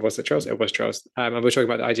trying to remember, was it Trails? It was Trails. And we were talking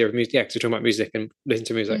about the idea of music. Yeah, because we're talking about music and listening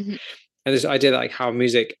to music. And this idea that like how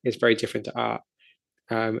music is very different to art.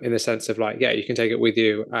 In the sense of like, yeah, you can take it with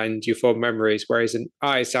you and you form memories, whereas an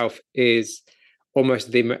art itself is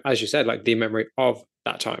almost as you said, like the memory of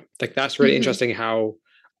that time. Like that's really interesting how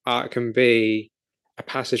art can be a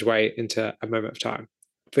passageway into a moment of time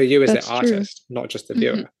for you as the artist, not just the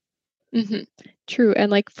viewer. True.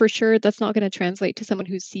 And like for sure, that's not going to translate to someone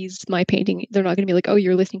who sees my painting. They're not going to be like, oh,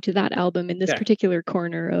 you're listening to that album in this particular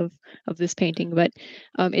corner of this painting. But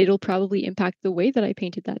it'll probably impact the way that I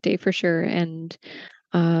painted that day for sure. And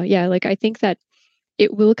yeah, like I think that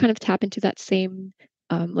it will kind of tap into that same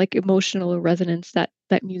like emotional resonance that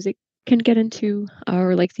music can get into,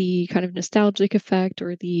 or like the kind of nostalgic effect,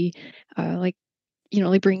 or the like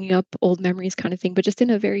like bringing up old memories kind of thing, but just in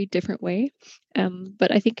a very different way.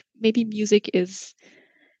 But I think maybe music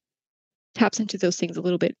taps into those things a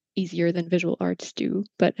little bit easier than visual arts do,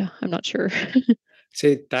 but I'm not sure.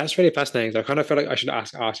 See, that's really fascinating. I kind of feel like I should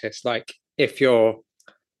ask artists, like, if your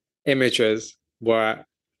images were,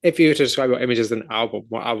 if you were to describe your images as an album,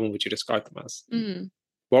 what album would you describe them as?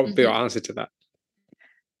 What would be your answer to that?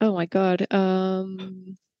 Oh my God.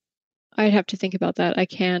 I'd have to think about that. I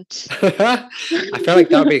can't. I feel like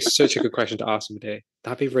that would be such a good question to ask somebody.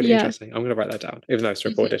 That'd be really interesting. I'm going to write that down, even though it's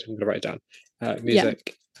recorded. I'm going to write it down.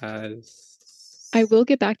 Music as. I will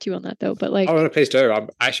get back to you on that though, but like. Oh, no, please do. I'm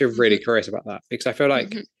actually really curious about that because I feel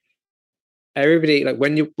like everybody, like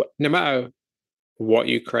when you, no matter what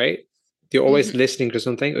you create, you're always listening to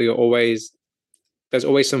something, or there's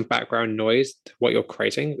always some background noise to what you're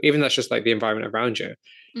creating, even that's just like the environment around you.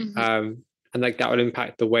 And like that will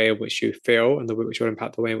impact the way in which you feel, and the way which will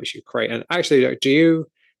impact the way in which you create. And actually, like, do you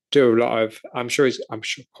do a lot of? I'm sure, of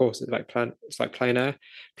course, it's like plein air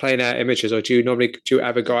images, or do you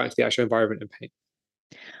ever go out into the actual environment and paint?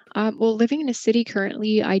 Well, living in a city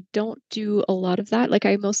currently, I don't do a lot of that. Like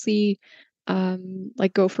I mostly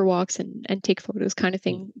like go for walks and take photos kind of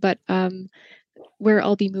thing. But where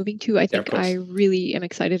I'll be moving to, I think I really am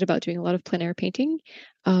excited about doing a lot of plein air painting,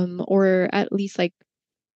 or at least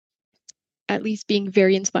being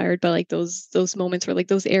very inspired by like those moments, or like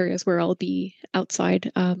those areas where I'll be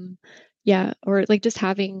outside. Yeah, or like just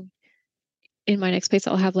having in my next place,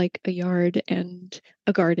 I'll have like a yard and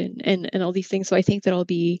a garden and all these things. So I think that I'll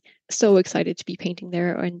be so excited to be painting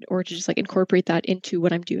there, and or to just like incorporate that into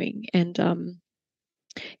what I'm doing. And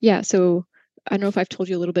yeah, so I don't know if I've told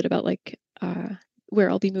you a little bit about like where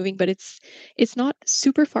I'll be moving, but it's not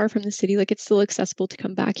super far from the city. Like it's still accessible to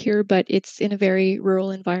come back here, but it's in a very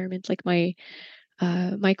rural environment. Like my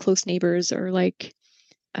close neighbors are like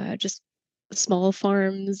just small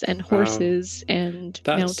farms and horses and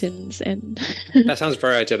mountains, and that sounds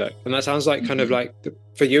very idyllic, and that sounds like kind of like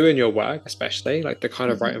for you and your work, especially like the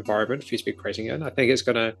kind of right environment for you to be creating in. I think it's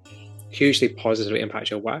going to hugely positively impact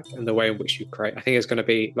your work and the way in which you create. I think it's going to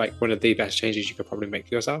be like one of the best changes you could probably make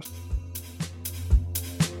for yourself.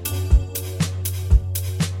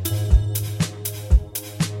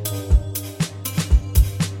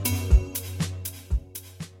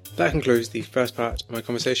 That concludes the first part of my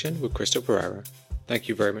conversation with Crystel Pereira. Thank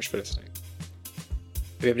you very much for listening.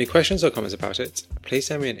 If you have any questions or comments about it, please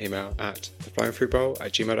send me an email at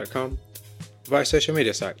theflyingfruitbowl@gmail.com, or via social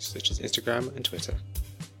media sites such as Instagram and Twitter.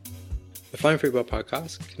 The Flying Fruit Bowl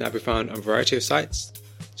podcast can now be found on a variety of sites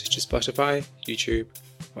such as Spotify, YouTube,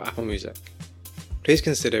 or Apple Music. Please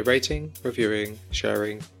consider rating, reviewing,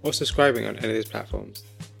 sharing, or subscribing on any of these platforms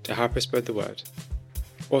to help us spread the word.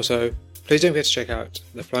 Also, please don't forget to check out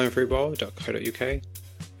theflyingfruitbowl.co.uk,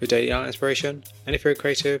 for daily art inspiration, and if you're a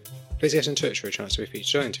creative, please get in touch for a chance to be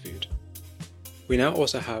featured or interviewed. We now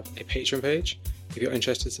also have a Patreon page if you're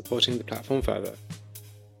interested in supporting the platform further.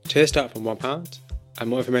 Tiers start from £1, and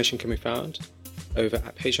more information can be found over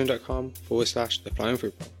at patreon.com/The Flying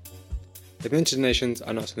Fruit Bowl. If minted donations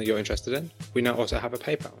are not something you're interested in, we now also have a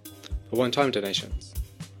PayPal for one-time donations.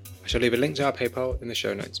 I shall leave a link to our PayPal in the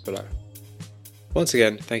show notes below. Once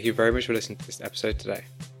again, thank you very much for listening to this episode today.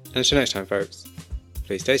 And until next time, folks,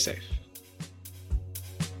 please stay safe.